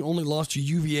they actually only lost to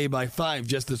UVA by 5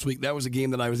 just this week. That was a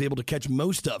game that I was able to catch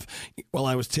most of while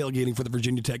I was tailgating for the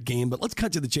Virginia Tech game. But let's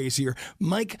cut to the chase here.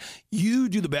 Mike, you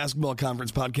do the Basketball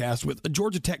Conference podcast with a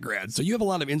Georgia Tech grad, so you have a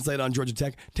lot of insight on Georgia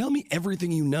Tech. Tell me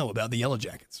everything you know about the Yellow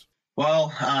Jackets.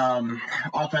 Well,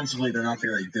 offensively, they're not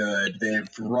very good. They've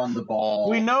run the ball.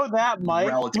 We know that, Mike.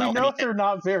 We know they're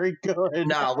not very good.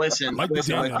 No, listen.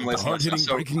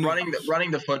 So running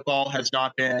the football has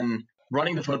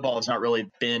not really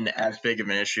been as big of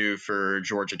an issue for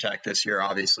Georgia Tech this year,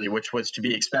 obviously, which was to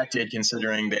be expected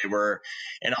considering they were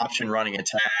an option running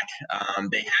attack.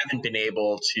 They haven't been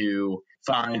able to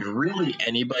find really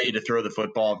anybody to throw the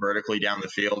football vertically down the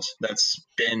field. That's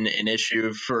been an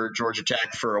issue for Georgia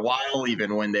Tech for a while,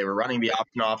 even when they were running the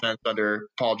option offense under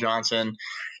Paul Johnson.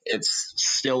 It's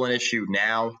still an issue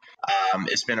now.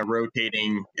 It's been a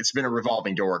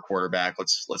revolving door quarterback.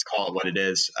 Let's call it what it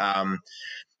is.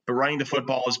 But running the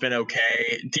football has been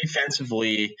okay.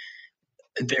 Defensively,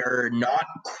 they're not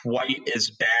quite as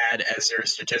bad as their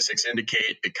statistics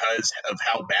indicate because of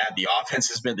how bad the offense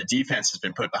has been. The defense has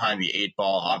been put behind the 8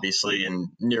 ball, obviously, in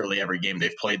nearly every game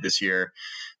they've played this year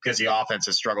because the offense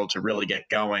has struggled to really get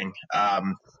going.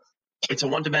 It's a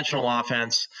one-dimensional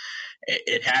offense.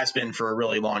 It has been for a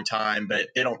really long time, but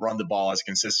they don't run the ball as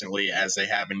consistently as they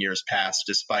have in years past,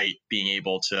 despite being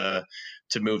able to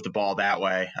move the ball that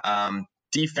way.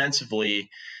 Defensively,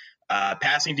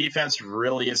 passing defense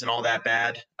really isn't all that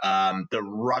bad. The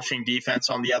rushing defense,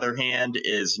 on the other hand,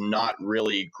 is not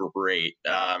really great.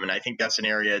 And I think that's an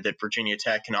area that Virginia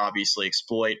Tech can obviously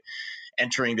exploit.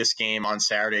 Entering this game on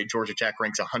Saturday, Georgia Tech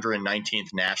ranks 119th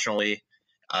nationally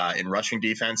in rushing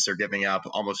defense. They're giving up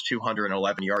almost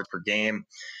 211 yards per game.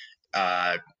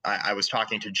 I was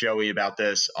talking to Joey about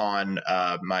this on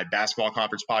my Basketball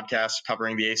Conference podcast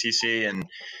covering the ACC, and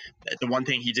the one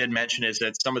thing he did mention is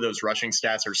that some of those rushing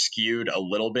stats are skewed a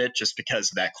little bit just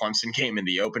because of that Clemson game in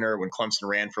the opener when Clemson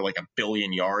ran for like 1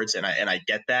 billion yards, and I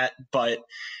get that, but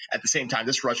at the same time,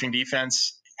 this rushing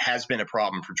defense has been a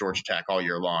problem for Georgia Tech all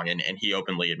year long, and he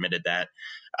openly admitted that.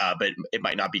 But it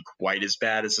might not be quite as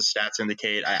bad as the stats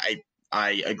indicate.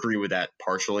 I agree with that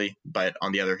partially, but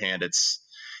on the other hand,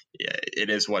 it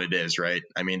is what it is, right?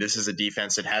 I mean, this is a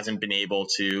defense that hasn't been able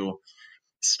to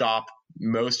stop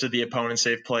most of the opponents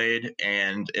they've played,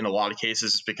 and in a lot of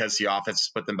cases it's because the offense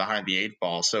put them behind the 8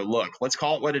 ball. So look, let's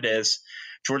call it what it is.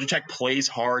 Georgia Tech plays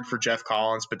hard for Geoff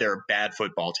Collins, but they're a bad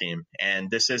football team,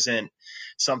 and this isn't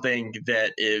something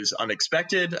that is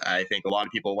unexpected. I think a lot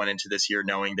of people went into this year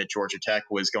knowing that Georgia Tech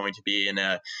was going to be in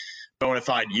a bona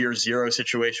fide year zero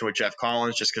situation with Geoff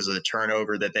Collins just because of the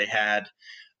turnover that they had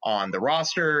on the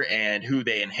roster and who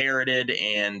they inherited,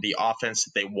 and the offense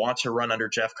that they want to run under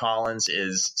Geoff Collins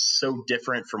is so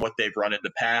different from what they've run in the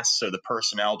past. So the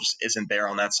personnel just isn't there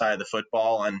on that side of the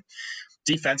football. And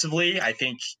defensively, I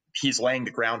think he's laying the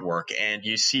groundwork, and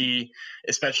you see,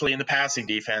 especially in the passing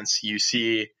defense, you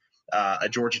see a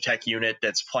Georgia Tech unit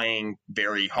that's playing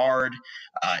very hard.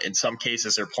 In some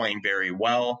cases, they're playing very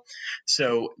well.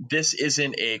 So this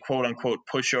isn't a quote-unquote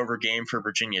pushover game for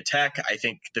Virginia Tech. I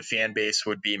think the fan base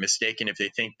would be mistaken if they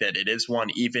think that it is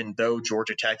one, even though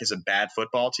Georgia Tech is a bad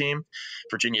football team.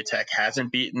 Virginia Tech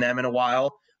hasn't beaten them in a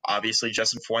while. Obviously,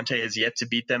 Justin Fuente has yet to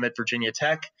beat them at Virginia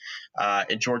Tech,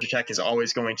 and Georgia Tech is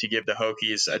always going to give the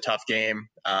Hokies a tough game.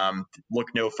 Look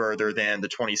no further than the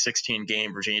 2016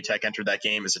 game. Virginia Tech entered that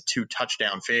game as a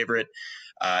 2-touchdown favorite.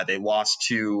 They lost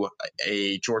to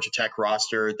a Georgia Tech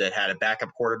roster that had a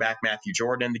backup quarterback, Matthew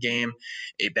Jordan, in the game,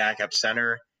 a backup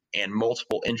center, and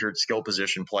multiple injured skill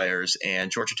position players. And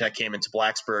Georgia Tech came into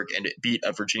Blacksburg and it beat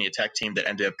a Virginia Tech team that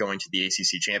ended up going to the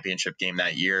ACC championship game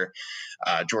that year.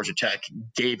 Georgia Tech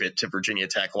gave it to Virginia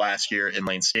Tech last year in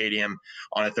Lane Stadium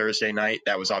on a Thursday night.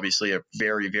 That was obviously a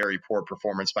very, very poor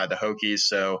performance by the Hokies.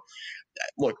 So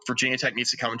look, Virginia Tech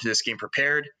needs to come into this game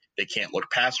prepared. They can't look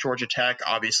past Georgia Tech.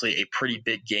 Obviously, a pretty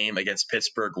big game against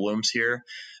Pittsburgh looms here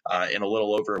in a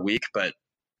little over a week, but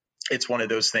it's one of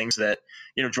those things that,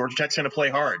 Georgia Tech's going to play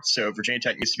hard. So Virginia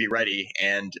Tech needs to be ready,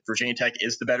 and Virginia Tech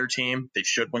is the better team. They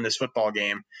should win this football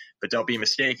game, but don't be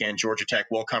mistaken. Georgia Tech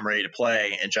will come ready to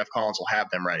play, and Geoff Collins will have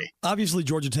them ready. Obviously,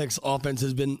 Georgia Tech's offense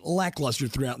has been lackluster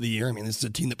throughout the year. I mean, this is a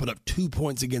team that put up 2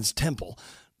 points against Temple.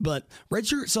 But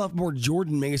redshirt sophomore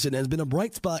Jordan Mason has been a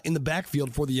bright spot in the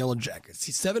backfield for the Yellow Jackets.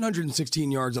 He's 716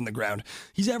 yards on the ground.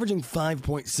 He's averaging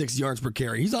 5.6 yards per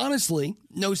carry. He's honestly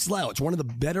no slouch, one of the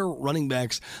better running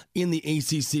backs in the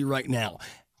ACC right now.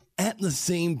 At the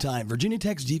same time, Virginia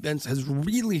Tech's defense has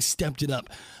really stepped it up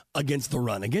against the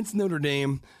run. Against Notre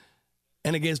Dame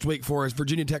and against Wake Forest,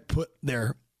 Virginia Tech put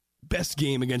their best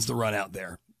game against the run out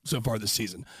there so far this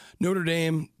season. Notre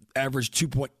Dame averaged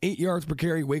 2.8 yards per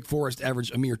carry. Wake Forest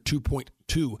averaged a mere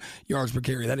 2.2 yards per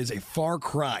carry. That is a far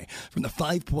cry from the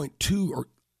 5.2 or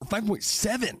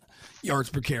 5.7 yards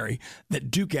per carry that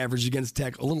Duke averaged against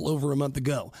Tech a little over a month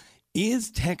ago.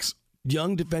 Is Tech's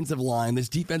young defensive line, this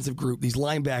defensive group, these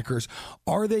linebackers,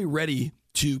 are they ready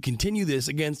to continue this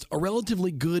against a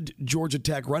relatively good Georgia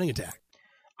Tech running attack?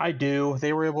 I do.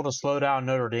 They were able to slow down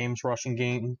Notre Dame's rushing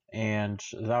game, and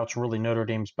that's really Notre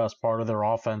Dame's best part of their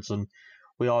offense. And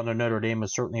we all know Notre Dame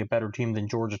is certainly a better team than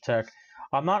Georgia Tech.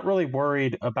 I'm not really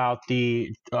worried about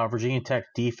the Virginia Tech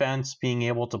defense being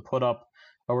able to put up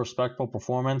a respectable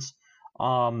performance.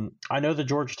 I know the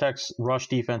Georgia Tech's rush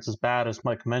defense is bad, as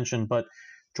Mike mentioned, but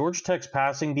Georgia Tech's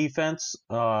passing defense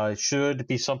should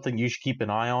be something you should keep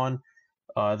an eye on.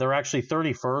 They're actually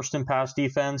 31st in pass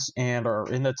defense and are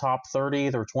in the top 30.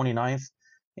 They're 29th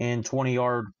in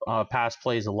 20-yard pass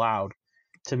plays allowed.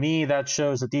 To me, that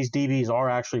shows that these DBs are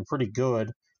actually pretty good,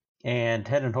 and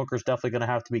Hendon Hooker's definitely going to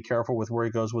have to be careful with where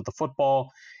he goes with the football,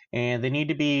 and they need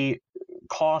to be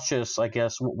cautious, I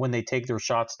guess, when they take their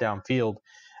shots downfield.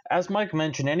 As Mike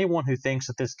mentioned, anyone who thinks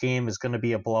that this game is going to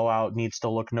be a blowout needs to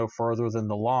look no further than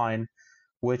the line,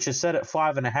 which is set at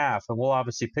 5.5, and we'll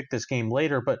obviously pick this game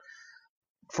later, but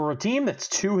for a team that's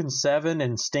 2-7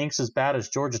 and stinks as bad as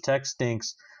Georgia Tech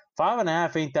stinks,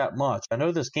 5.5 ain't that much. I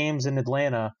know this game's in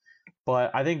Atlanta,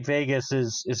 but I think Vegas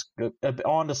is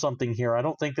onto something here. I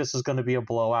don't think this is going to be a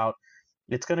blowout.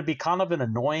 It's going to be kind of an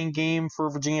annoying game for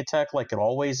Virginia Tech, like it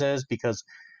always is, because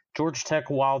Georgia Tech,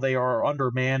 while they are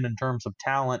undermanned in terms of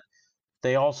talent,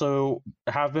 they also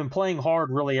have been playing hard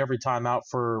really every time out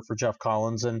for Geoff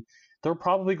Collins, and they're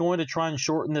probably going to try and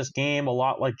shorten this game a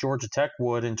lot like Georgia Tech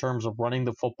would in terms of running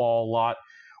the football a lot,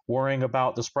 worrying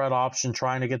about the spread option,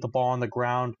 trying to get the ball on the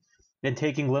ground, and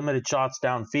taking limited shots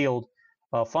downfield.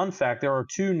 Fun fact, there are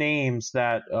two names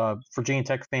that Virginia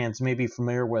Tech fans may be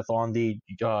familiar with on the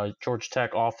Georgia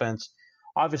Tech offense.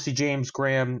 Obviously, James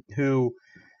Graham, who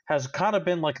has kind of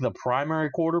been like the primary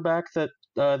quarterback that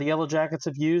the Yellow Jackets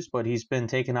have used, but he's been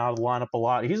taken out of the lineup a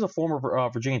lot. He's a former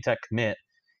Virginia Tech commit.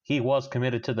 He was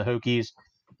committed to the Hokies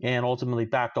and ultimately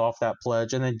backed off that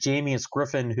pledge. And then Jamius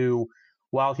Griffin, who,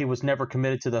 while he was never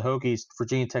committed to the Hokies,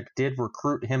 Virginia Tech did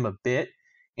recruit him a bit,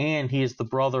 and he is the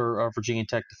brother of Virginia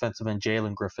Tech defensive end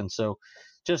Jalen Griffin. So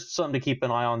just something to keep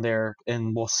an eye on there,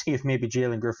 and we'll see if maybe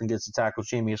Jalen Griffin gets to tackle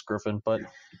Jamius Griffin. But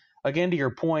again, to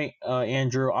your point,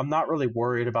 Andrew, I'm not really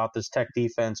worried about this Tech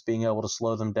defense being able to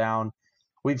slow them down.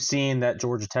 We've seen that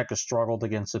Georgia Tech has struggled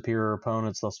against superior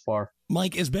opponents thus far.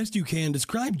 Mike, as best you can,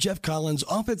 describe Jeff Collins'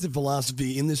 offensive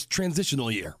philosophy in this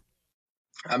transitional year.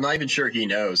 I'm not even sure he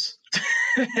knows.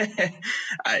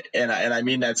 I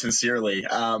mean that sincerely.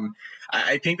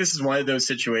 I think this is one of those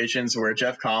situations where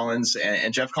Jeff Collins,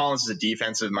 and Jeff Collins is a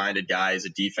defensive-minded guy. He's a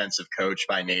defensive coach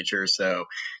by nature, so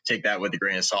take that with a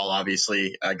grain of salt,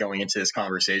 obviously, going into this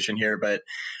conversation here. But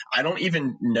I don't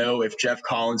even know if Jeff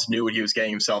Collins knew what he was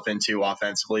getting himself into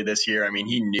offensively this year. I mean,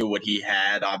 he knew what he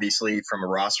had, obviously, from a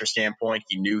roster standpoint.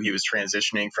 He knew he was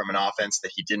transitioning from an offense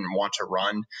that he didn't want to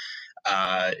run,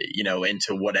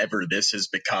 into whatever this has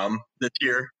become this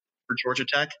year for Georgia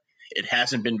Tech. It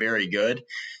hasn't been very good.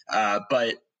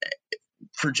 But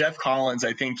for Jeff Collins,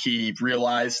 I think he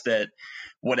realized that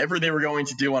whatever they were going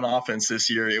to do on offense this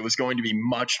year, it was going to be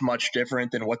much, much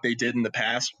different than what they did in the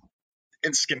past.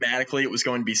 And schematically, it was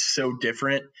going to be so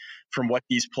different from what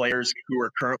these players who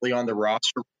are currently on the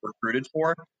roster were recruited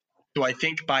for. So I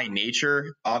think by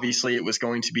nature, obviously, it was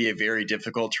going to be a very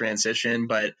difficult transition,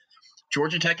 but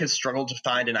Georgia Tech has struggled to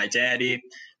find an identity.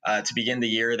 To begin the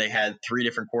year, they had 3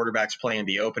 different quarterbacks playing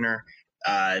the opener.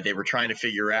 They were trying to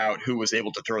figure out who was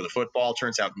able to throw the football.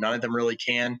 Turns out none of them really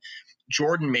can.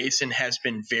 Jordan Mason has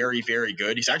been very, very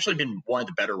good. He's actually been one of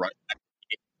the better running backs,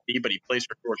 but he plays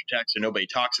for Georgia Tech, so nobody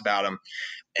talks about him.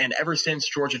 And ever since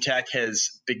Georgia Tech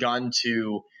has begun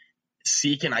to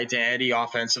seek an identity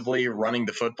offensively running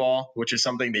the football, which is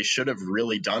something they should have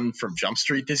really done from Jump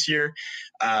Street this year,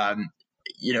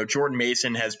 Jordan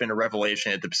Mason has been a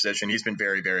revelation at the position. He's been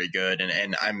very, very good,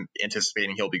 and I'm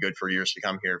anticipating he'll be good for years to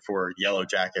come here for Yellow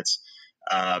Jackets.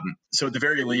 So at the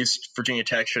very least, Virginia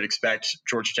Tech should expect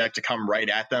Georgia Tech to come right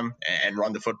at them and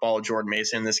run the football with Jordan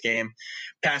Mason in this game.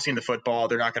 Passing the football,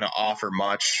 they're not going to offer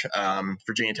much.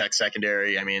 Virginia Tech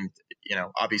secondary,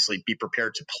 obviously be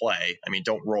prepared to play.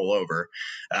 Don't roll over.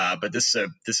 But this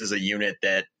is a unit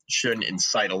that shouldn't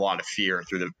incite a lot of fear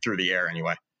through the air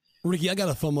anyway. Ricky, I got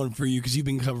a fun one for you because you've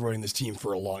been covering this team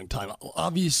for a long time.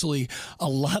 Obviously, a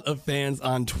lot of fans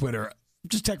on Twitter,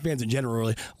 just Tech fans in general,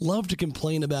 really love to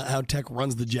complain about how Tech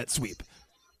runs the jet sweep.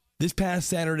 This past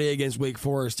Saturday against Wake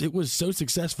Forest, it was so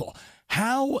successful.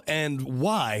 How and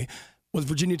why was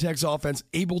Virginia Tech's offense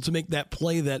able to make that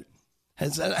play that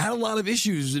has had a lot of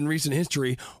issues in recent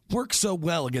history work so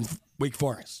well against Wake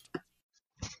Forest?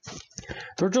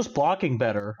 They're just blocking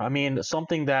better.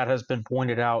 Something that has been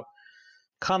pointed out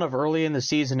kind of early in the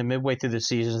season and midway through the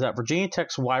season is that Virginia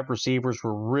Tech's wide receivers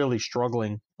were really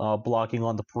struggling blocking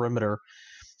on the perimeter.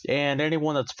 And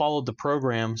anyone that's followed the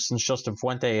program since Justin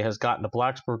Fuente has gotten to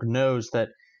Blacksburg knows that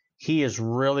he is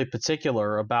really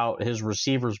particular about his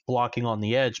receivers blocking on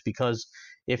the edge, because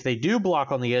if they do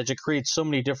block on the edge, it creates so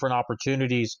many different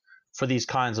opportunities for these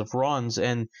kinds of runs.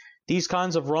 And these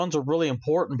kinds of runs are really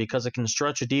important because it can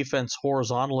stretch a defense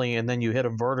horizontally and then you hit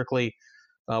them vertically,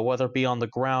 whether it be on the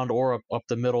ground or up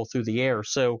the middle through the air.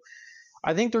 So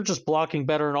I think they're just blocking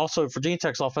better. And also Virginia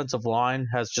Tech's offensive line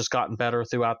has just gotten better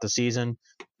throughout the season.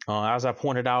 As I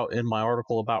pointed out in my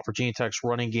article about Virginia Tech's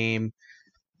running game,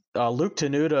 Luke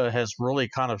Tenuta has really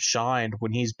kind of shined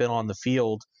when he's been on the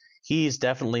field. He's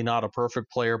definitely not a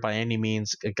perfect player by any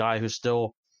means, a guy who's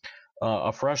still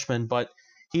a freshman, but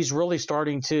he's really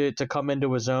starting to come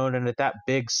into his own. And at that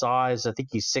big size, I think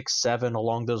he's 6'7",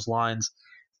 along those lines.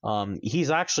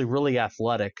 He's actually really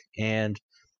athletic, and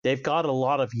they've got a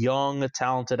lot of young,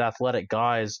 talented, athletic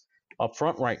guys up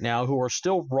front right now who are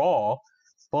still raw,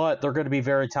 but they're going to be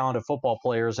very talented football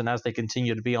players. And as they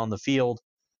continue to be on the field,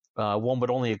 one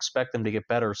would only expect them to get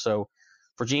better. So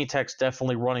Virginia Tech's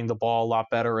definitely running the ball a lot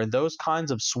better. And those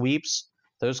kinds of sweeps,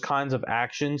 those kinds of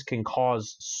actions can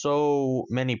cause so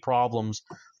many problems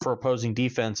for opposing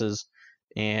defenses.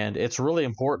 And it's really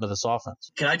important to this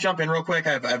offense. Can I jump in real quick?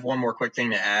 I have one more quick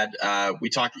thing to add.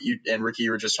 You and Ricky,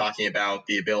 you were just talking about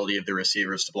the ability of the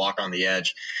receivers to block on the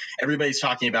edge. Everybody's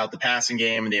talking about the passing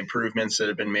game and the improvements that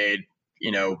have been made,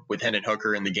 with Hendon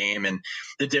Hooker in the game, and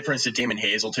the difference that Damon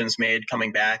Hazelton's made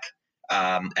coming back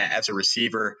as a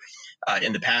receiver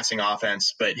in the passing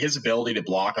offense, but his ability to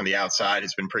block on the outside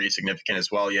has been pretty significant as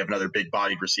well. You have another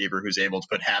big-bodied receiver who's able to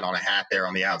put hat on a hat there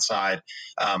on the outside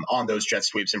on those jet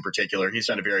sweeps in particular. He's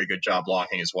done a very good job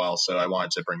blocking as well, so I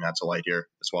wanted to bring that to light here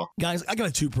as well. Guys, I got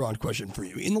a two-pronged question for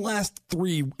you. In the last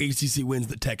 3 ACC wins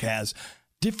that Tech has,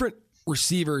 different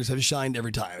receivers have shined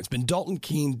every time. It's been Dalton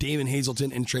Keene, Damon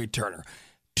Hazelton, and Trey Turner.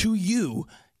 To you,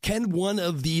 can one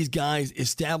of these guys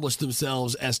establish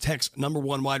themselves as Tech's number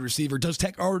one wide receiver? Does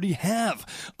Tech already have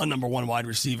a number one wide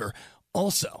receiver?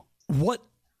 Also, what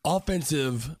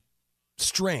offensive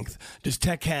strength does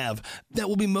Tech have that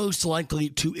will be most likely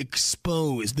to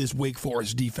expose this Wake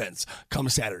Forest defense come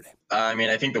Saturday?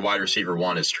 I think the wide receiver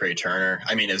one is Trey Turner.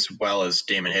 As well as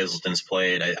Damon Hazelton's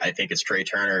played, I think it's Trey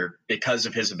Turner because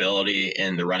of his ability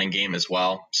in the running game as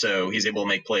well. So he's able to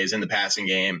make plays in the passing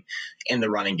game, in the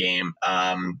running game.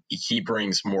 He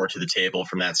brings more to the table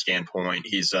from that standpoint.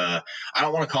 He's I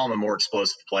don't want to call him a more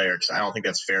explosive player because I don't think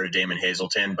that's fair to Damon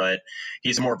Hazelton, but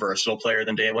he's a more versatile player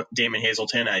than Damon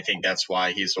Hazelton. I think that's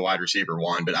why he's the wide receiver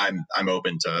one, but I'm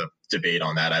open to debate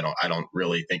on that. I don't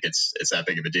really think it's that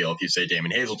big of a deal if you say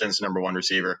Damon Hazelton's the number one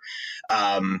receiver.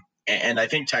 And I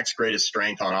think Tech's greatest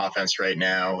strength on offense right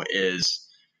now is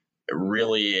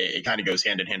really, it kind of goes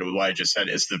hand in hand with what I just said,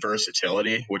 is the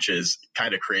versatility, which is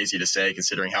kind of crazy to say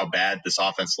considering how bad this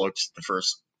offense looked the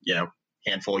first,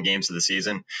 handful of games of the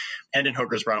season. Hendon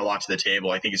Hooker's brought a lot to the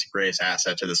table. I think he's the greatest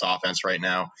asset to this offense right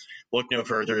now. Look no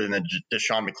further than the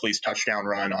Deshaun McClease touchdown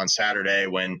run on Saturday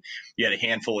when you had a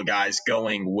handful of guys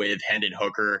going with Hendon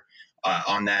Hooker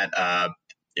on that.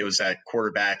 It was that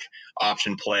quarterback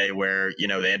option play where, they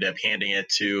ended up handing it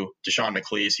to Deshaun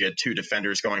McClease. You had two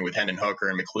defenders going with Hendon Hooker,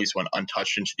 and McClease went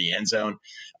untouched into the end zone.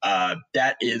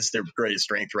 That is their greatest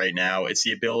strength right now. It's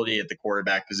the ability at the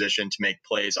quarterback position to make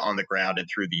plays on the ground and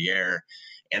through the air,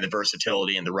 and the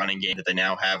versatility in the running game that they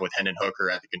now have with Hendon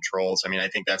Hooker at the controls. I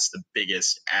think that's the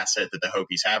biggest asset that the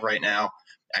Hokies have right now.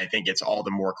 I think it's all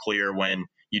the more clear when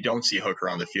you don't see Hooker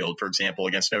on the field. For example,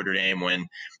 against Notre Dame, when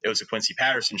it was a Quincy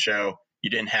Patterson show, you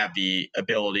didn't have the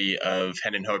ability of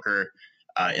Hendon Hooker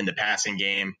in the passing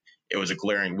game. It was a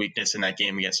glaring weakness in that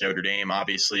game against Notre Dame,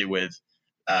 obviously, with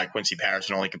Quincy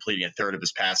Patterson only completing a third of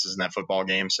his passes in that football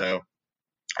game. So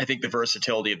I think the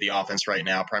versatility of the offense right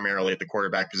now, primarily at the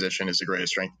quarterback position, is the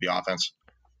greatest strength of the offense.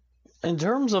 In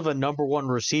terms of a number one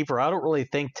receiver, I don't really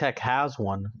think Tech has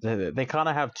one. They kind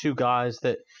of have two guys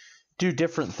that do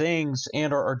different things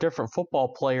and are different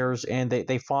football players, and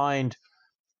they find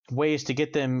ways to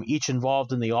get them each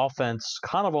involved in the offense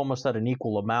kind of almost at an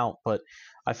equal amount. But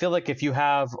I feel like if you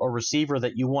have a receiver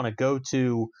that you want to go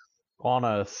to on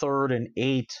a 3rd and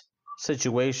 8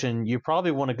 situation, you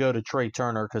probably want to go to Trey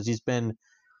Turner because he's been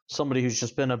somebody who's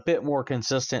just been a bit more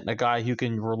consistent and a guy you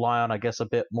can rely on, I guess, a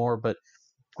bit more. But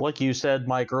like you said,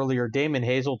 Mike, earlier, Damon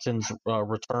Hazelton's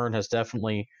return has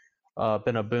definitely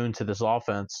been a boon to this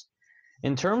offense.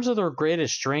 In terms of their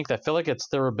greatest strength, I feel like it's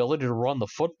their ability to run the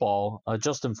football.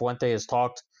 Justin Fuente has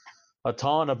talked a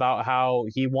ton about how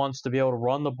he wants to be able to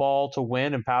run the ball to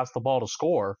win and pass the ball to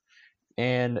score.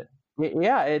 And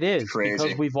yeah, it is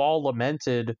because we've all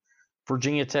lamented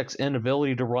Virginia Tech's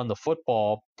inability to run the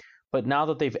football. But now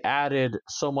that they've added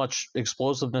so much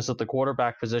explosiveness at the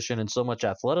quarterback position and so much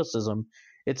athleticism,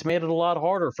 it's made it a lot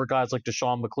harder for guys like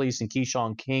Deshaun McClease and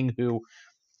Keyshawn King, who,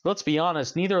 let's be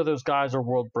honest, neither of those guys are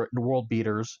world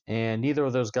beaters, and neither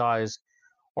of those guys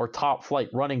are top flight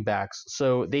running backs.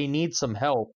 So they need some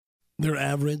help. They're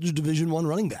average Division I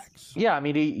running backs. Yeah,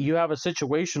 you have a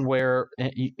situation where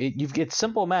it's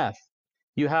simple math.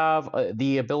 You have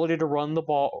the ability to run the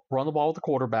ball with the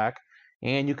quarterback,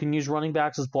 and you can use running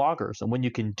backs as blockers. And when you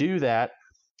can do that,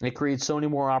 it creates so many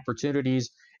more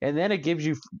opportunities, and then it gives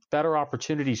you better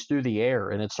opportunities through the air,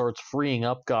 and it starts freeing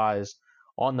up guys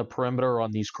on the perimeter,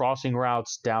 on these crossing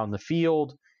routes, down the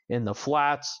field, in the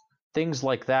flats, things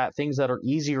like that, things that are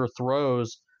easier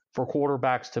throws for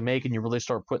quarterbacks to make, and you really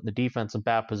start putting the defense in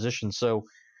bad position. So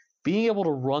being able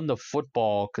to run the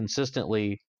football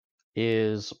consistently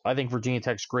is, I think, Virginia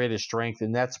Tech's greatest strength,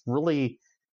 and that's really,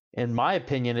 in my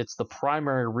opinion, it's the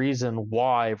primary reason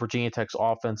why Virginia Tech's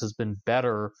offense has been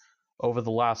better over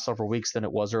the last several weeks than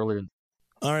it was earlier.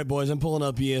 All right, boys, I'm pulling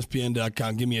up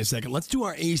ESPN.com. Give me a second. Let's do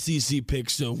our ACC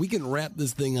picks so we can wrap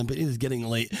this thing up. It is getting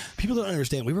late. People don't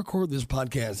understand. We record this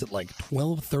podcast at like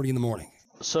 12:30 in the morning.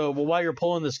 So while you're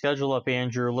pulling the schedule up,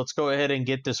 Andrew, let's go ahead and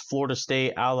get this Florida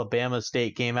State-Alabama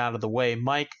State game out of the way.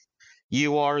 Mike,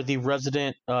 you are the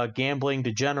resident gambling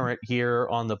degenerate here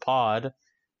on the pod.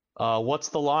 What's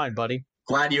the line, buddy?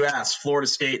 Glad you asked. Florida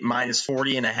State minus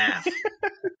 40.5.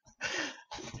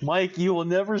 Mike, you will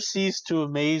never cease to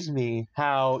amaze me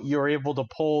how you're able to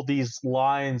pull these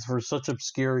lines for such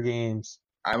obscure games.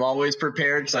 I'm always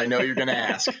prepared because I know you're going to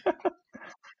ask.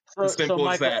 So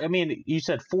Mike, I mean, you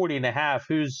said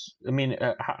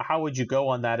 40.5. How would you go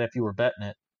on that if you were betting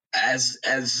it?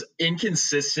 As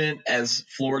inconsistent as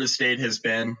Florida State has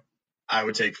been, I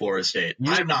would take Florida State.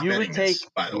 I'm not betting this,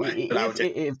 by the way. But I would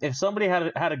take. If somebody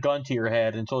had a gun to your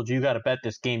head and told you got to bet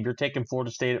this game, you're taking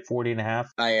Florida State at 40.5?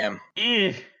 I am.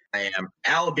 I am.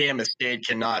 Alabama State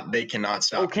cannot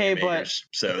stop. Okay, but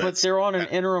they're on an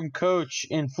interim coach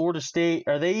in Florida State.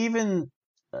 Are they even?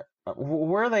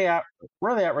 Where are they at?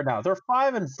 Where are they at right now? They're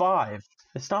 5-5.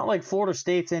 It's not like Florida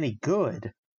State's any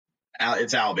good.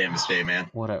 It's Alabama State, man.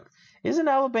 Whatever. Isn't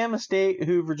Alabama State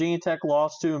who Virginia Tech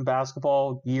lost to in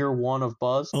basketball year one of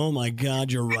Buzz? Oh my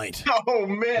God, you're right. Oh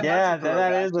man, yeah,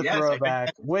 that is a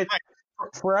throwback. Which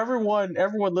for everyone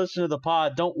listening to the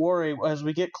pod, don't worry. As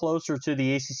we get closer to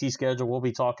the ACC schedule, we'll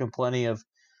be talking plenty of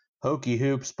Hokie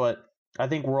hoops. But I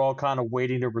think we're all kind of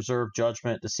waiting to reserve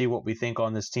judgment to see what we think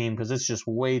on this team because it's just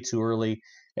way too early,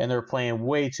 and they're playing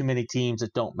way too many teams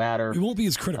that don't matter. We won't be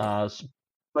as critical.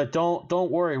 But don't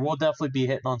worry, we'll definitely be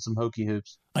hitting on some Hokie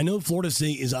hoops. I know Florida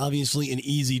State is obviously an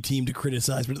easy team to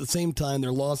criticize, but at the same time,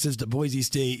 their losses to Boise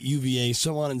State, UVA,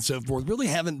 so on and so forth, really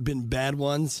haven't been bad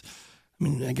ones. I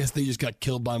mean, I guess they just got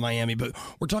killed by Miami, but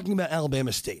we're talking about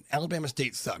Alabama State. Alabama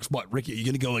State sucks. What, Ricky, are you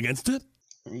going to go against it?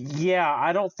 Yeah,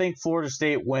 I don't think Florida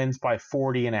State wins by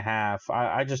 40.5.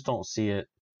 I just don't see it.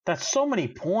 That's so many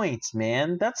points,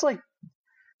 man. That's like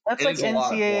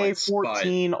NCAA points,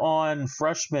 14 on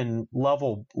freshman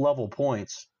level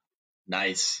points.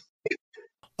 Nice.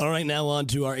 All right, now on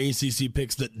to our ACC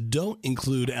picks that don't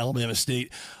include Alabama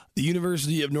State. The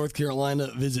University of North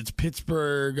Carolina visits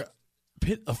Pittsburgh.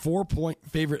 Pitt, a 4-point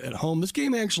favorite at home. This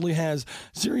game actually has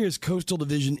serious Coastal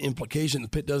Division implications.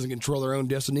 Pitt doesn't control their own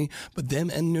destiny, but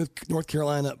them and North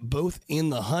Carolina both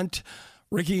in the hunt.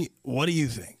 Ricky, what do you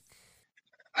think?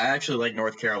 I actually like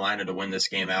North Carolina to win this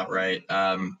game outright.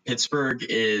 Pittsburgh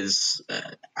is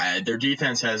their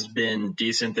defense has been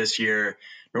decent this year.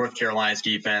 North Carolina's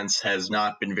defense has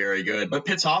not been very good, but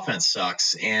Pitt's offense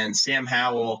sucks. And Sam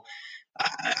Howell,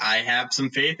 I have some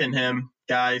faith in him,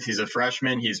 guys. He's a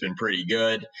freshman. He's been pretty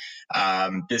good.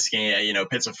 This game,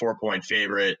 Pitt's a 4-point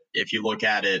favorite. If you look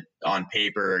at it on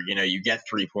paper, you get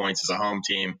 3 points as a home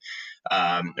team.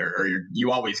 Or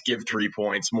you always give 3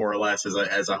 points more or less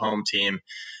as a home team.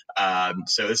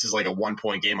 So this is like a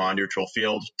 1-point game on neutral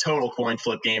field. Total coin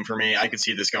flip game for me. I could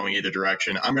see this going either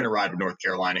direction. I'm going to ride with North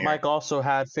Carolina here. Mike also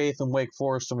had faith in Wake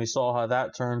Forest, and we saw how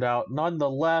that turned out.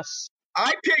 Nonetheless,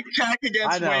 I picked Tech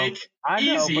against Wake. I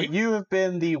know, Easy. But you have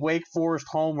been the Wake Forest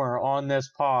homer on this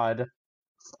pod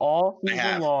all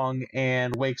season long,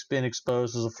 and Wake's been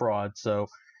exposed as a fraud. So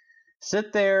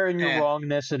sit there in your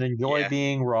wrongness and enjoy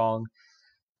being wrong.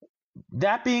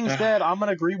 That being said, I'm going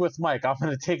to agree with Mike. I'm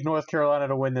going to take North Carolina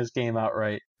to win this game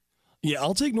outright. Yeah,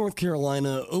 I'll take North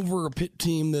Carolina over a Pitt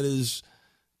team that has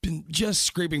been just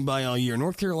scraping by all year.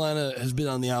 North Carolina has been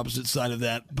on the opposite side of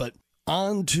that, but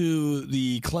on to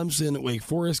the Clemson-Wake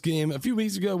Forest game. A few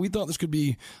weeks ago, we thought this could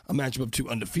be a matchup of two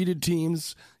undefeated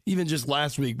teams. Even just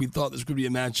last week, we thought this could be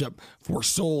a matchup for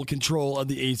sole control of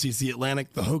the ACC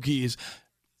Atlantic. The Hokies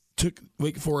took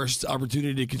Wake Forest's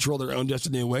opportunity to control their own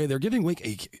destiny away. They're giving Wake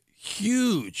a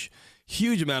huge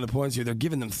amount of points here. They're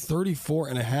giving them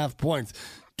 34.5 points.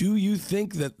 Do you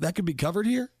think that could be covered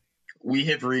here? We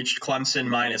have reached Clemson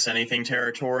minus anything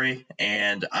territory,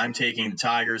 and I'm taking the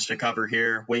Tigers to cover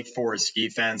here. Wake Forest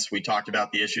defense, we talked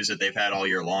about the issues that they've had all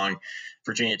year long.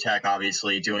 Virginia Tech,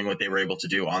 obviously, doing what they were able to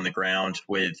do on the ground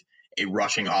with a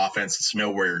rushing offense that's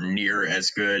nowhere near as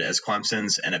good as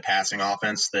Clemson's and a passing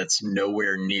offense that's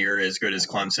nowhere near as good as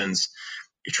Clemson's.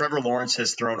 Trevor Lawrence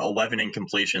has thrown 11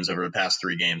 incompletions over the past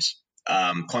 3 games.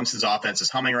 Clemson's offense is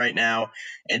humming right now.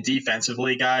 And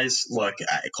defensively, guys, look,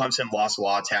 Clemson lost a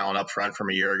lot of talent up front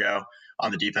from a year ago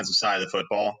on the defensive side of the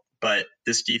football. But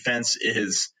this defense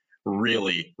is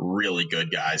really, really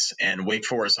good, guys. And Wake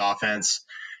Forest offense,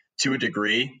 to a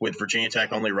degree, with Virginia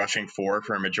Tech only rushing 4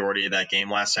 for a majority of that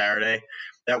game last Saturday,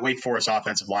 that Wake Forest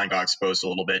offensive line got exposed a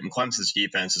little bit, and Clemson's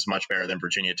defense is much better than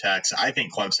Virginia Tech's. I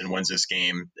think Clemson wins this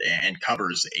game and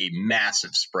covers a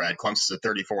massive spread. Clemson's a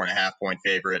 34.5-point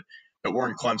favorite, but we're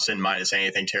in Clemson minus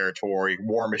anything territory,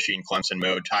 War Machine Clemson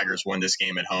mode. Tigers win this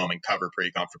game at home and cover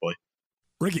pretty comfortably.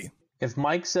 Ricky. If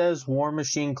Mike says War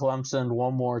Machine Clemson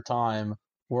one more time,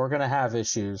 we're going to have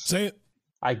issues. Say it.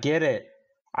 I get it.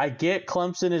 I get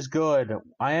Clemson is good.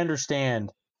 I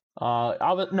understand.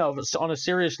 On a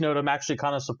serious note, I'm actually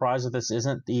kind of surprised that this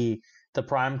isn't the the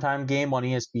primetime game on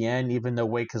ESPN, even though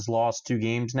Wake has lost 2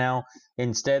 games now.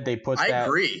 Instead, they put I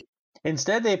agree.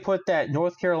 Instead, they put that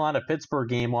North Carolina-Pittsburgh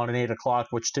game on at 8 o'clock,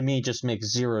 which to me just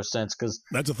makes zero sense. Because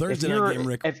that's a Thursday night game,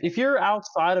 Rick. If you're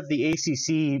outside of the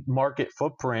ACC market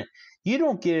footprint, you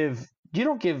don't give.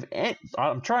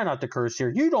 I'm trying not to curse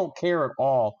here. You don't care at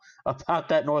all about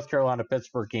that North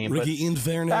Carolina-Pittsburgh game. Ricky, in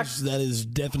fairness, that is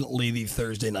definitely the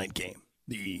Thursday night game.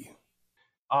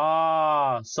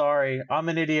 Sorry. I'm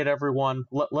an idiot, everyone.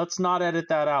 Let's not edit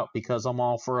that out because I'm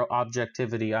all for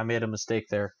objectivity. I made a mistake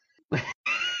there.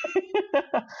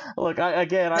 Look, I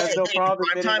have no problem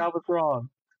admitting I was wrong.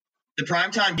 The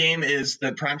primetime game is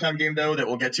the primetime game, though, that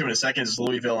we'll get to in a second is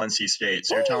Louisville, NC State.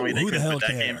 So you're telling me they couldn't put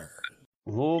that game?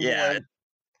 Yeah.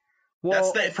 Well,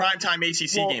 that's the primetime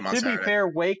ACC game on Saturday. To be fair,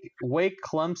 Wake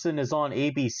Clemson is on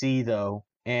ABC, though,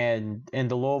 and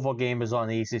the Louisville game is on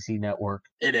the ACC network.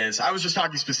 It is. I was just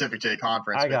talking specific to the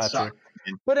conference. I got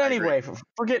you. But anyway,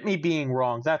 forget me being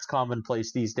wrong. That's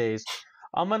commonplace these days.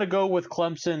 I'm going to go with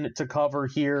Clemson to cover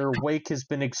here. Wake has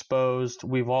been exposed.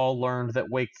 We've all learned that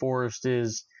Wake Forest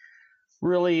is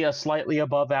really a slightly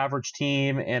above average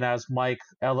team. And as Mike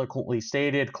eloquently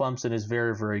stated, Clemson is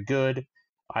very, very good.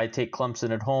 I take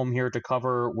Clemson at home here to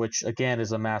cover, which, again,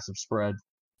 is a massive spread.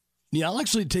 Yeah, I'll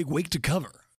actually take Wake to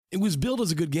cover. It was billed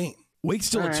as a good game. Wake's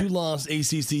still a 2-loss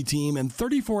ACC team, and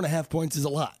 34.5 points is a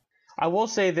lot. I will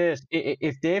say this.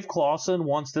 If Dave Clawson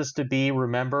wants this to be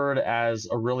remembered as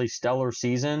a really stellar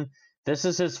season, this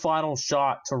is his final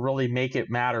shot to really make it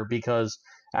matter because,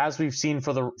 as we've seen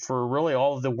for really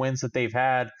all of the wins that they've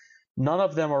had, none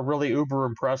of them are really uber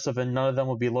impressive and none of them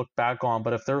will be looked back on.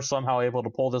 But if they're somehow able to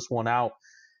pull this one out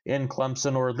in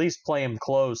Clemson or at least play him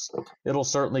close, it'll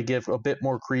certainly give a bit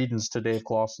more credence to Dave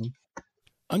Clawson.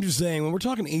 I'm just saying, when we're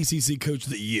talking ACC Coach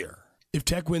of the Year, if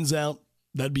Tech wins out,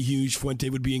 that'd be huge. Fuente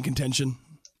would be in contention.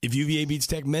 If UVA beats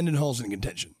Tech, Mendenhall's in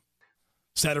contention.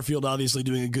 Satterfield obviously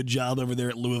doing a good job over there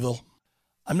at Louisville.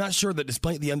 I'm not sure that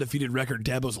despite the undefeated record,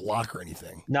 Dabo's a lock or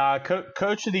anything. Nah,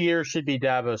 Coach of the Year should be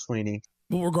Dabo Swinney.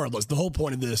 Well, regardless, the whole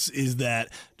point of this is that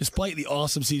despite the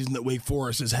awesome season that Wake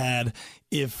Forest has had,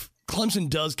 if Clemson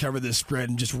does cover this spread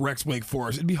and just wrecks Wake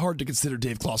Forest, it'd be hard to consider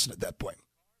Dave Clawson at that point.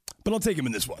 But I'll take him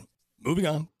in this one. Moving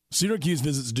on. Syracuse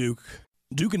visits Duke.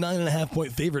 Duke a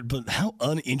 9.5-point favorite, but how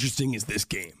uninteresting is this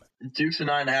game? Duke's a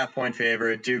 9.5-point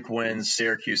favorite. Duke wins.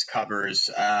 Syracuse covers.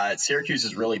 Syracuse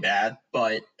is really bad,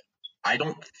 but I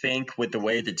don't think with the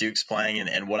way that Duke's playing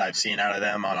and what I've seen out of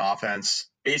them on offense,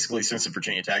 basically since the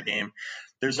Virginia Tech game,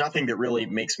 there's nothing that really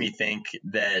makes me think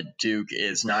that Duke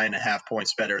is 9.5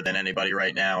 points better than anybody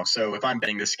right now. So if I'm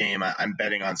betting this game, I'm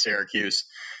betting on Syracuse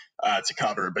to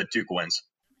cover, but Duke wins.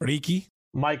 Ricky?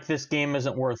 Mike, this game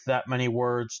isn't worth that many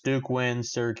words. Duke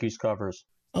wins, Syracuse covers.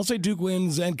 I'll say Duke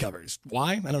wins and covers.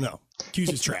 Why? I don't know.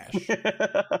 Cuse is trash.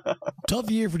 Tough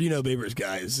year for Dino Babers,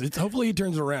 guys. Hopefully he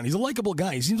turns it around. He's a likable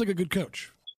guy. He seems like a good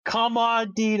coach. Come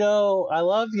on, Dino. I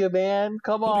love you, man.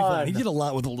 Come on. He did a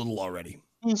lot with a little already.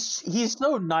 He's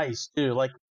so nice, too.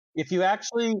 Like, if you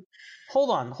actually... Hold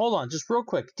on. Just real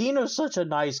quick. Dino's such a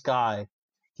nice guy.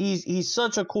 He's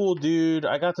such a cool dude.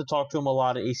 I got to talk to him a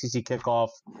lot at ACC Kickoff.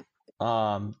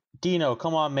 Dino,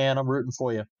 come on, man. I'm rooting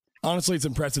for you. Honestly, it's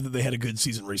impressive that they had a good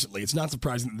season recently. It's not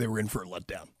surprising that they were in for a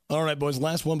letdown. All right, boys,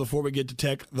 last one before we get to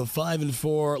Tech. The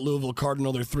 5-4 Louisville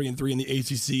Cardinal, they're 3-3 in the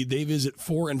ACC. They visit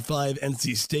 4-5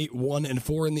 NC State,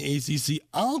 1-4 in the ACC.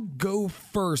 I'll go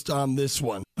first on this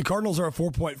one. The Cardinals are a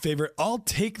 4-point favorite. I'll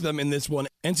take them in this one.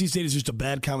 NC State is just a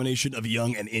bad combination of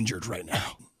young and injured right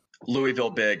now.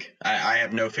 Louisville big. I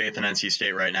have no faith in NC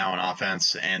State right now on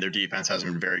offense, and their defense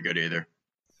hasn't been very good either.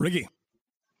 Ricky.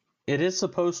 It is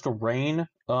supposed to rain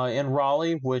in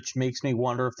Raleigh, which makes me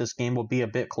wonder if this game will be a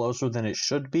bit closer than it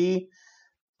should be.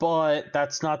 But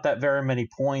that's not that very many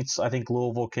points. I think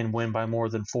Louisville can win by more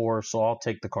than 4, so I'll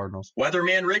take the Cardinals.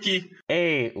 Weatherman Ricky.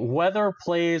 Hey, weather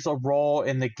plays a role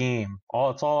in the game.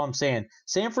 That's all I'm saying.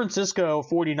 San Francisco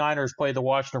 49ers played the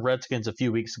Washington Redskins a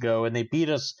few weeks ago, and they beat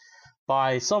us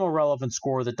by some irrelevant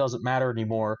score that doesn't matter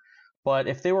anymore. But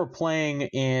if they were playing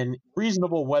in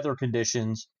reasonable weather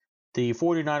conditions, the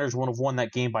 49ers would have won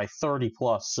that game by 30+.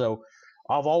 So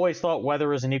I've always thought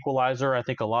weather is an equalizer. I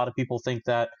think a lot of people think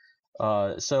that.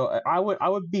 So I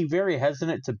would be very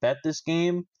hesitant to bet this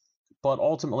game, but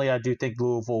ultimately I do think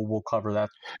Louisville will cover that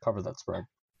spread.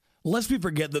 Lest we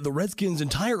forget that the Redskins'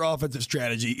 entire offensive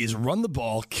strategy is run the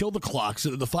ball, kill the clock, so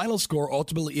that the final score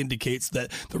ultimately indicates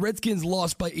that the Redskins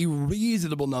lost by a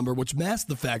reasonable number, which masks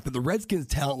the fact that the Redskins'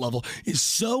 talent level is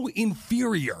so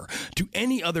inferior to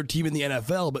any other team in the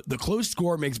NFL, but the close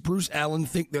score makes Bruce Allen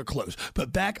think they're close.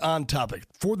 But back on topic,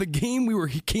 for the game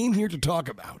we came here to talk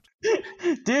about,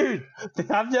 Dude,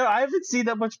 I haven't seen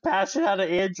that much passion out of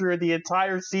Andrew in the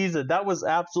entire season. That was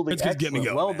absolutely Redskins excellent. get me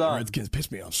going, well man. done. Redskins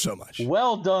piss me off so much.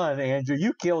 Well done, Andrew.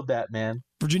 You killed that, man.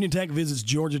 Virginia Tech visits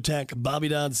Georgia Tech, Bobby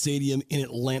Dodd Stadium in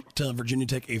Atlanta. Virginia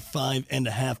Tech a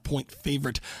 5.5-point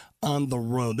favorite on the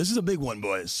road. This is a big one,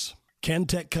 boys. Can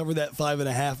Tech cover that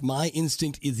 5.5? My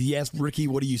instinct is yes. Ricky,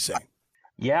 what do you say?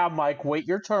 Yeah, Mike, wait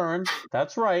your turn.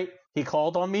 That's right. He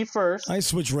called on me first. I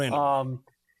switched random.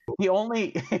 The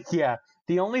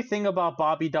only thing about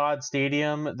Bobby Dodd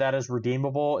Stadium that is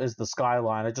redeemable is the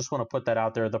skyline. I just want to put that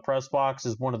out there. The press box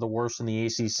is one of the worst in the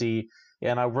ACC,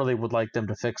 and I really would like them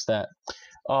to fix that.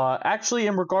 Actually,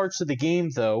 in regards to the game,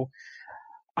 though,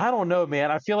 I don't know,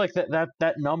 man. I feel like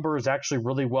that number is actually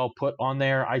really well put on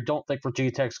there. I don't think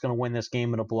Virginia Tech's going to win this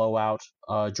game in a blowout.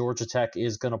 Georgia Tech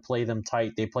is going to play them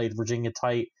tight. They played Virginia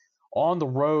tight on the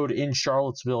road in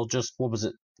Charlottesville just,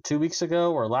 2 weeks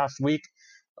ago or last week?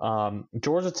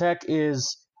 Georgia Tech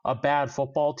is a bad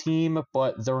football team,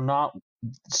 but they're not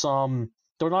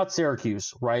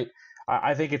Syracuse, right?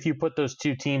 I think if you put those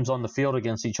two teams on the field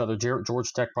against each other,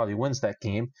 Georgia Tech probably wins that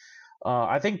game.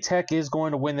 I think Tech is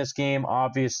going to win this game,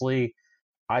 obviously.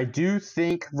 I do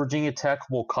think Virginia Tech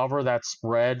will cover that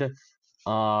spread.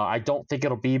 I don't think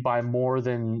it'll be by more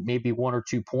than maybe 1 or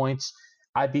 2 points.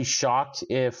 I'd be shocked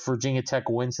if Virginia Tech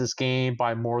wins this game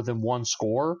by more than one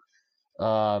score.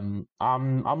 I'm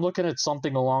looking at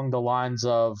something along the lines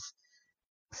of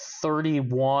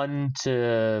 31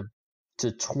 to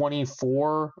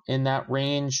 24 in that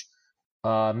range.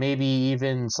 Maybe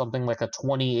even something like a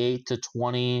 28 to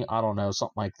 20. I don't know,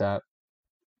 something like that.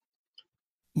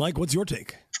 Mike, what's your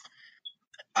take?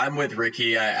 I'm with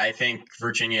Ricky. I think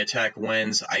Virginia Tech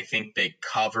wins. I think they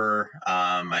cover.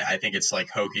 I think it's like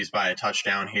Hokies by a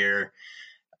touchdown here.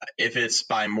 If it's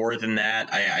by more than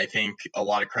that, I think a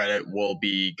lot of credit will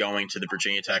be going to the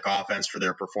Virginia Tech offense for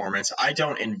their performance. I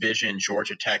don't envision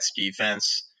Georgia Tech's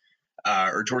defense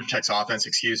or Georgia Tech's offense,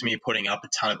 putting up a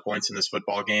ton of points in this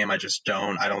football game. I just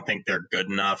don't. I don't think they're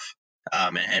good enough.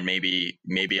 And maybe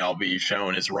I'll be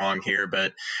shown as wrong here,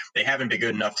 but they haven't been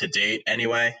good enough to date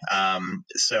anyway.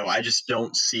 So I just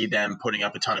don't see them putting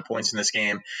up a ton of points in this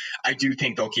game. I do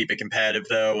think they'll keep it competitive,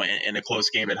 though, in a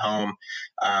close game at home.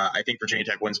 I think Virginia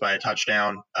Tech wins by a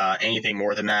touchdown. Anything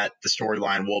more than that, the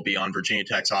storyline will be on Virginia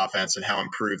Tech's offense and how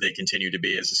improved they continue to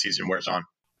be as the season wears on.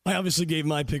 I obviously gave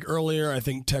my pick earlier. I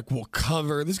think Tech will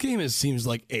cover. This game seems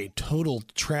like a total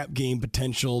trap game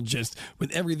potential, just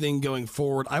with everything going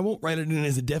forward. I won't write it in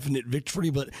as a definite victory,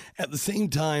 but at the same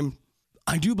time,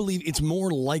 I do believe it's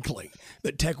more likely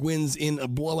that Tech wins in a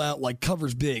blowout, like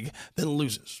covers big, than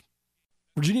loses.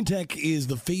 Virginia Tech is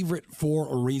the favorite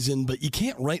for a reason, but you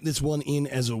can't write this one in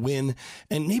as a win,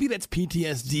 and maybe that's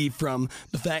PTSD from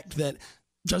the fact that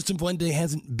Justin Fuente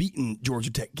hasn't beaten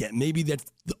Georgia Tech yet. Maybe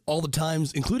that's all the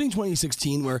times, including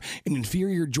 2016, where an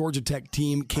inferior Georgia Tech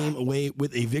team came away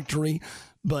with a victory.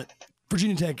 But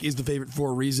Virginia Tech is the favorite for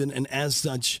a reason, and as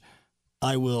such,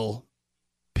 I will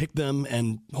pick them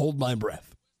and hold my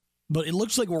breath. But it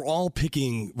looks like we're all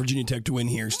picking Virginia Tech to win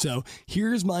here. So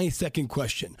here's my second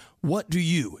question. What do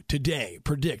you today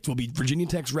predict will be Virginia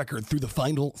Tech's record through the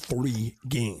final 3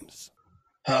 games?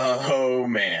 Oh,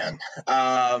 man.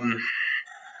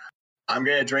 I'm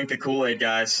going to drink the Kool-Aid,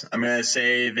 guys. I'm going to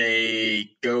say they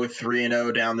go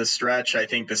 3-0 down the stretch. I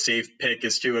think the safe pick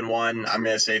is 2-1. I'm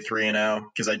going to say 3-0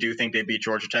 because I do think they beat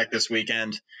Georgia Tech this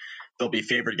weekend. They'll be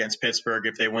favored against Pittsburgh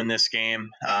if they win this game,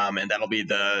 and that'll be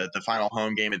the final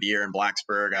home game of the year in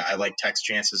Blacksburg. I like Tech's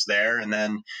chances there. And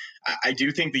then I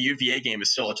do think the UVA game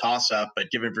is still a toss-up,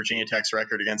 but given Virginia Tech's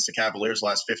record against the Cavaliers the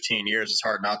last 15 years, it's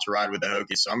hard not to ride with the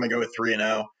Hokies. So I'm going to go with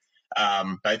 3-0.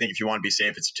 But I think if you want to be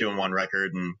safe, it's a 2-1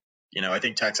 record. And I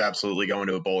think Tech's absolutely going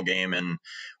to a bowl game, and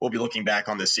we'll be looking back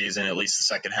on this season, at least the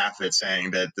second half of it,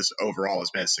 saying that this overall has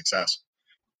been a success.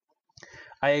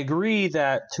 I agree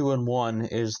that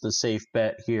 2-1 is the safe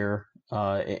bet here.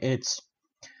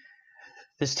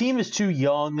 This team is too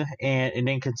young and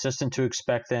inconsistent to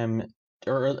expect them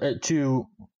or to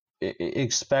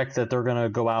expect that they're going to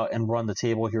go out and run the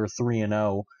table here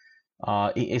 3-0.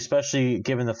 Especially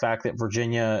given the fact that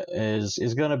Virginia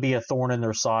is going to be a thorn in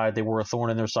their side. They were a thorn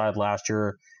in their side last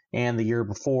year and the year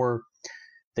before.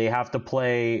 They have to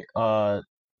play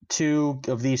 2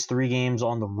 of these 3 games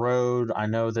on the road. I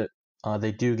know that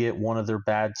they do get one of their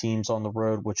bad teams on the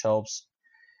road, which helps.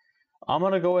 I'm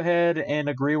going to go ahead and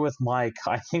agree with Mike.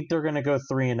 I think they're going to go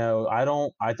 3-0. I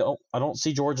don't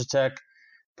see Georgia Tech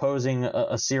posing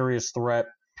a serious threat.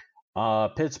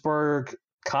 Pittsburgh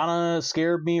kind of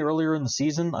scared me earlier in the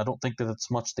season. I don't think that it's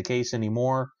much the case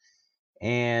anymore.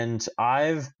 And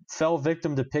I've fell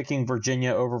victim to picking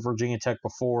Virginia over Virginia Tech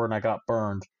before, and I got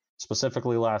burned.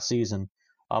 specifically last season.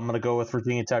 I'm going to go with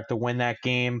Virginia Tech to win that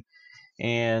game.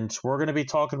 And we're going to be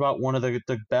talking about one of the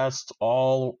best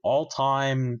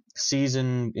all-time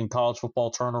season in college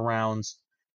football turnarounds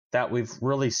that we've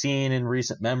really seen in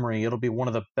recent memory. It'll be one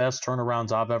of the best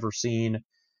turnarounds I've ever seen.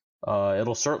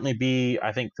 It'll certainly be,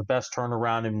 I think, the best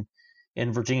turnaround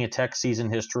in Virginia Tech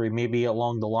season history, maybe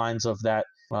along the lines of that.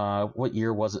 What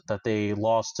year was it that they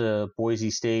lost to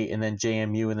Boise State and then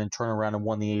JMU and then turned around and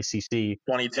won the ACC?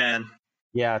 2010.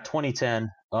 Yeah, 2010.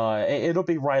 It'll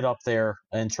be right up there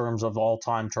in terms of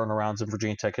all-time turnarounds in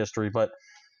Virginia Tech history. But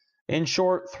in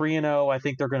short, 3-0, I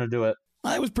think they're going to do it.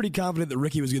 I was pretty confident that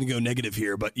Ricky was going to go negative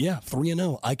here, but yeah,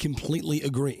 3-0. I completely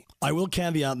agree. I will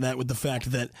caveat that with the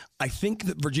fact that I think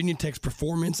that Virginia Tech's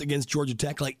performance against Georgia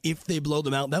Tech, like if they blow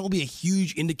them out, that will be a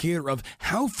huge indicator of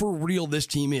how for real this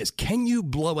team is. Can you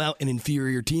blow out an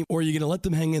inferior team, or are you going to let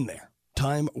them hang in there?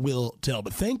 Time will tell.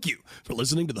 But thank you for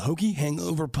listening to the Hokie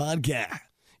Hangover Podcast.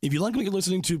 If you like what you're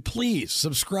listening to, please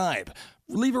subscribe.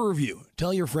 Leave a review.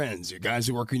 Tell your friends, your guys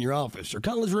who work in your office, your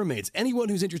college roommates, anyone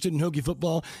who's interested in Hokie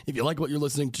football. If you like what you're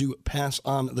listening to, pass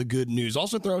on the good news.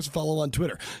 Also, throw us a follow on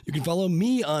Twitter. You can follow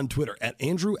me on Twitter at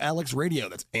Andrew Alex Radio.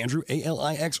 That's Andrew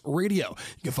ALIX Radio.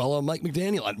 You can follow Mike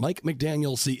McDaniel at Mike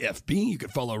McDaniel CFB. You can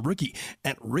follow Ricky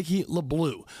at Ricky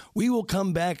LeBlue. We will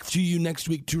come back to you next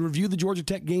week to review the Georgia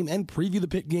Tech game and preview the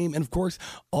Pitt game, and of course,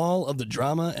 all of the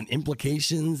drama and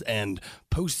implications and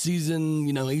postseason,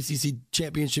 ACC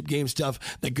championship game stuff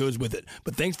that goes with it.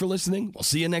 But thanks for listening. We'll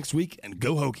see you next week, and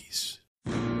go Hokies.